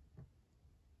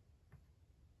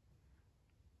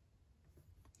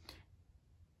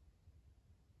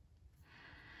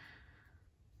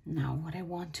 Now what I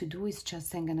want to do is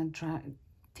just, I'm gonna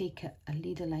take a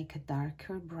little like a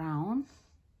darker brown,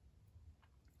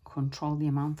 control the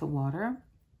amount of water,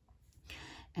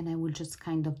 and I will just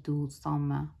kind of do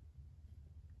some,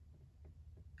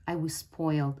 I will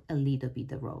spoil a little bit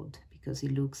the road because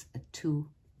it looks too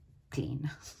clean.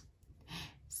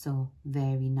 So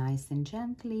very nice and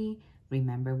gently.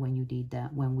 Remember when you did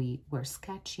when we were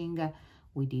sketching,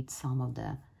 we did some of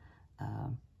the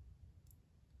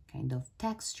kind of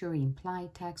texture,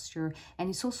 implied texture. And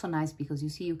it's also nice because you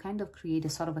see you kind of create a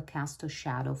sort of a cast of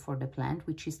shadow for the plant,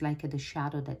 which is like the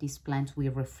shadow that this plant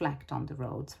will reflect on the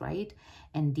roads, right?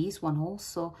 And this one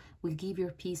also will give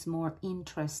your piece more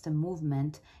interest and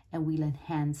movement and will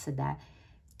enhance that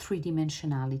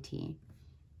three-dimensionality.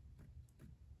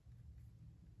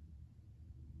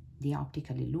 The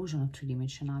optical illusion of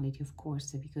three-dimensionality, of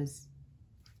course, because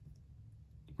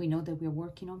we know that we're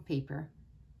working on paper.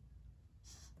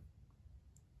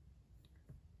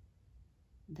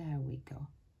 There we go.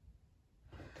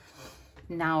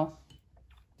 Now,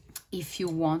 if you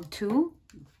want to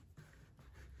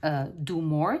do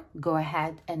more, go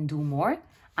ahead and do more.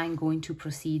 I'm going to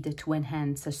proceed to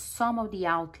enhance some of the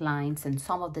outlines and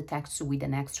some of the texture with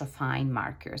an extra fine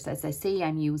markers. As I say,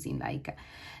 I'm using like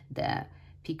the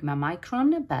Pigma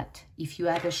Micron, but if you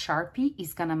have a Sharpie,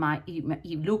 it's gonna it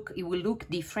will look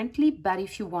differently. But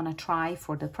if you want to try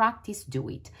for the practice, do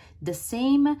it. The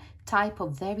same type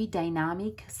of very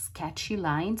dynamic, sketchy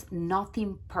lines,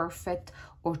 nothing perfect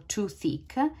or too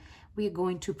thick. We're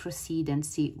going to proceed and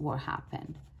see what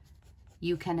happened.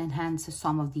 You can enhance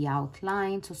some of the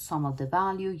outlines or some of the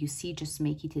value. You see, just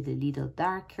make it a little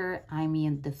darker. I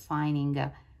mean, defining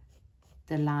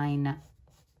the line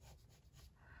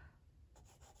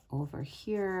over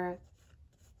here.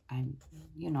 I'm,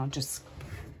 you know, just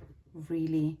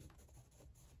really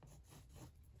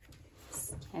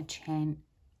edge hand,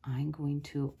 I'm going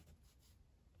to,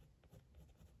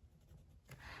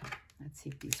 let's see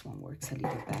if this one works a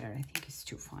little better. I think it's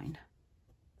too fine.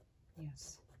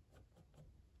 Yes.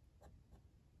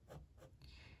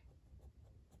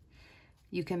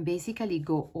 You can basically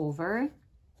go over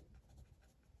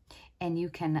and you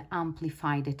can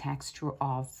amplify the texture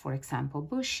of, for example,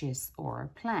 bushes or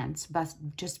plants, but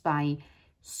just by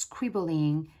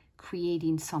scribbling,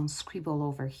 creating some scribble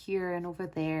over here and over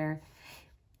there,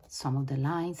 some of the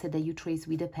lines that you trace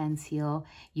with a pencil.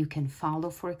 You can follow,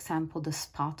 for example, the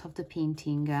spot of the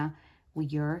painting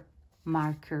with your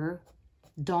marker.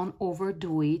 Don't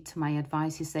overdo it. My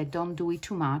advice is that don't do it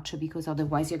too much, because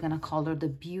otherwise you're gonna color the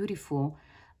beautiful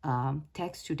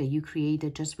texture that you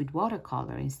created just with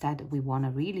watercolor. Instead, we want to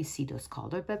really see those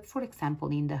colors. But for example,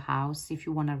 in the house, if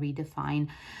you want to redefine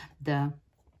the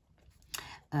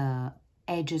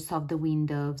edges of the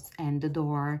windows and the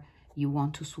door, you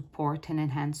want to support and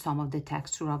enhance some of the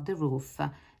texture of the roof,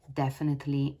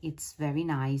 definitely it's very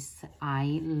nice.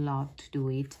 I love to do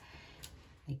it.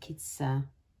 Like, it's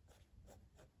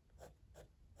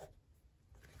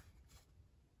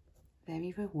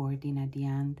very rewarding at the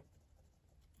end.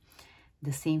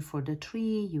 The same for the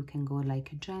tree. You can go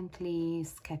like gently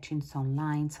sketching some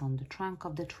lines on the trunk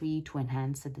of the tree to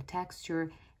enhance the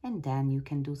texture, and then you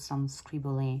can do some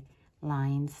scribbling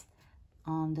lines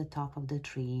on the top of the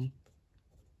tree.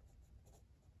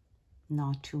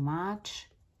 Not too much,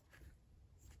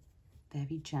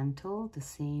 very gentle. The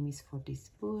same is for this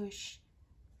bush.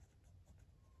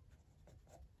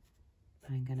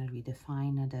 I'm gonna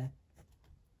redefine the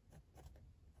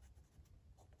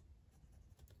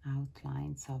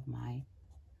outlines of my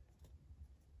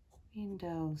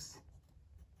windows,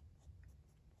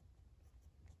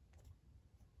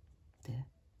 the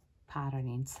pattern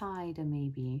inside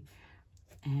maybe,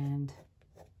 and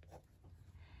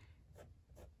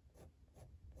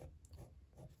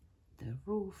the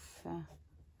roof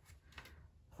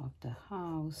of the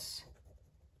house.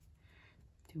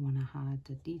 If you want to add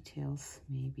the details,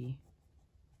 maybe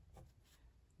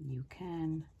you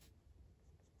can.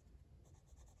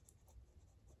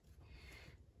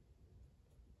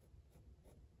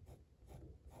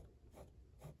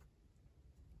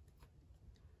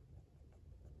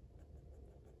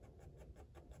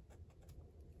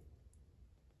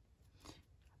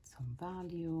 Some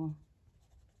value.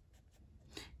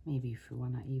 Maybe if you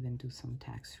want to even do some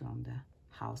texture on the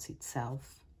house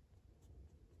itself,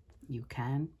 you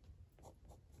can.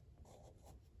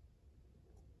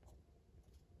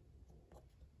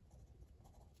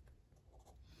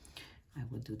 I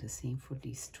will do the same for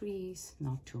these trees,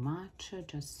 not too much,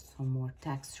 just some more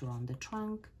texture on the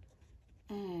trunk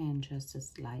and just a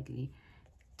slightly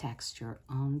texture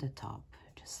on the top,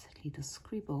 just little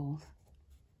scribbles.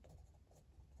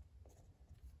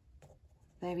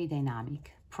 Very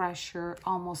dynamic, pressure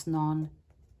almost none,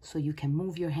 so you can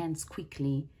move your hands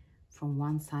quickly from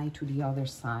one side to the other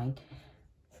side.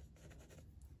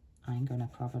 I'm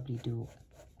gonna probably do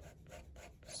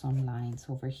some lines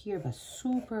over here, but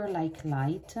super like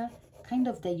light, kind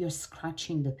of that you're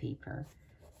scratching the paper.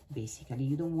 Basically,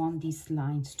 you don't want these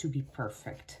lines to be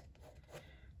perfect.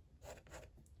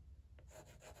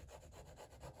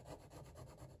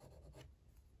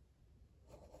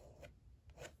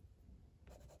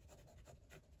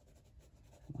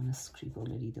 I want to scribble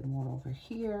a little more over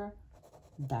here,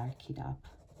 dark it up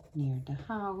near the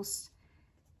house.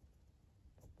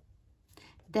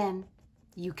 Then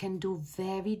you can do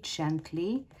very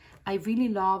gently. I really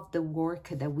love the work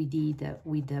that we did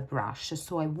with the brush,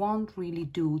 so I won't really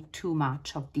do too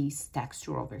much of this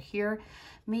texture over here.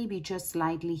 Maybe just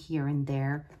slightly here and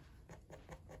there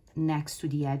next to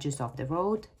the edges of the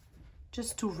road,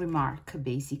 just to remark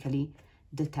basically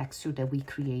the texture that we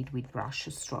create with brush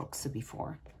strokes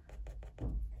before.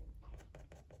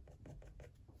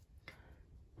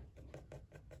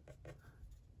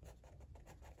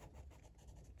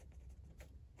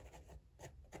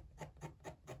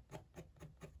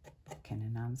 Can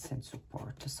enhance and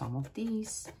support some of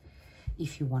these.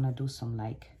 If you want to do some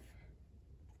like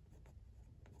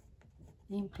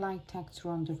implied texture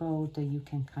on the road, you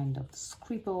can kind of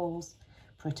scribbles,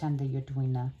 pretend that you're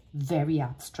doing a very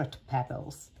abstract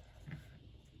pebbles.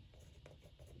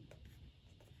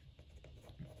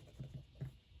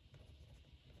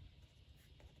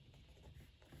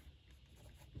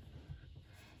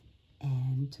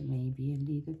 And maybe a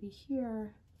little bit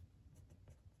here.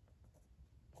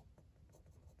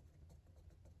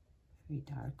 Very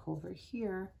dark over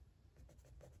here.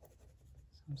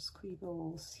 Some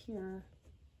scribbles here.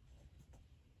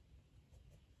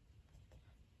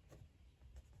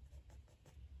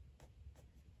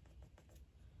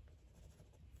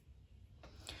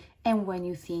 And when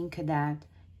you think that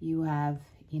you have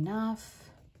enough,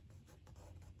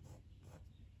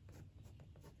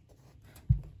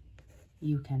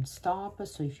 you can stop.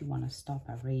 So if you want to stop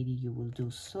already, you will do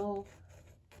so.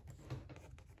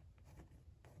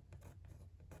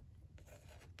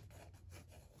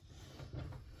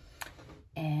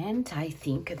 And I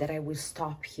think that I will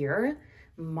stop here.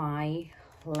 My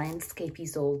landscape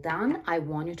is all done. I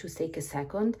want you to take a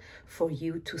second for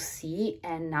you to see,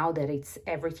 and now that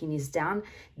everything is done,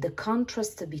 the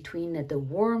contrast between the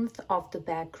warmth of the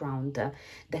background,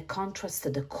 the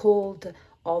contrast, the cold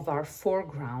of our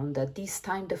foreground. This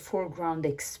time the foreground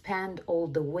expand all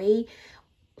the way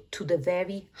to the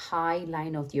very high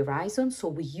line of the horizon. So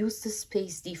we use the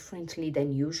space differently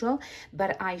than usual,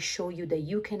 but I show you that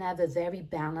you can have a very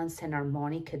balanced and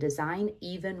harmonic design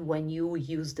even when you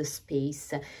use the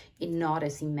space in not a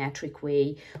symmetric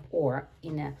way or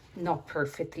in a not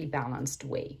perfectly balanced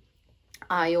way.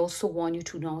 I also want you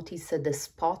to notice the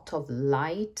spot of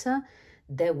light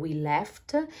that we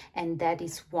left, and that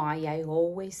is why I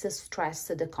always stress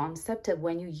the concept that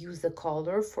when you use the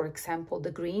color, for example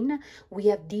the green, we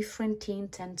have different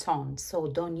tint and tones, so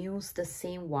don't use the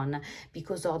same one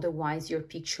because otherwise your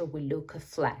picture will look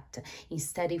flat.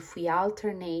 Instead, if we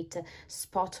alternate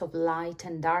spot of light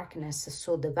and darkness,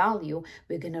 so the value,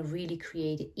 we're gonna really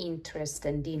create interest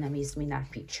and dynamism in our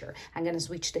picture. I'm gonna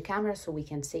switch the camera so we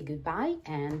can say goodbye,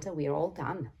 and we're all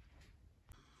done.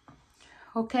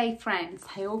 Okay, friends,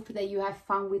 I hope that you have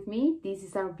fun with me. This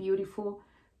is our beautiful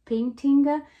painting.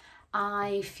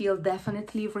 I feel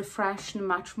definitely refreshed and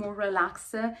much more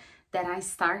relaxed than I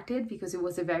started because it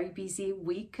was a very busy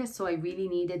week, so I really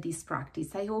needed this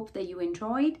practice. I hope that you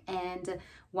enjoyed, and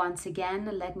once again,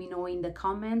 let me know in the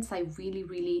comments. I'm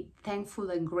really thankful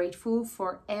and grateful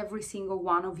for every single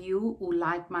one of you who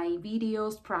like my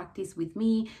videos, practice with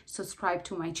me, subscribe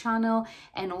to my channel,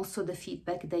 and also the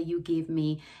feedback that you give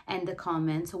me and the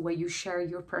comments where you share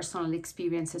your personal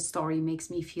experiences. Story makes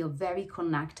me feel very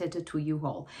connected to you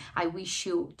all. I wish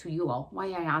you, to you all, why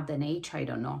I add an H, I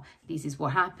don't know. This is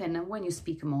what happens when you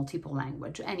speak multiple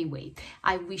language. Anyway,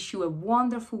 I wish you a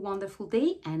wonderful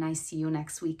day, and I see you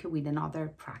next week with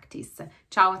another practice.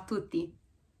 Ciao a tutti!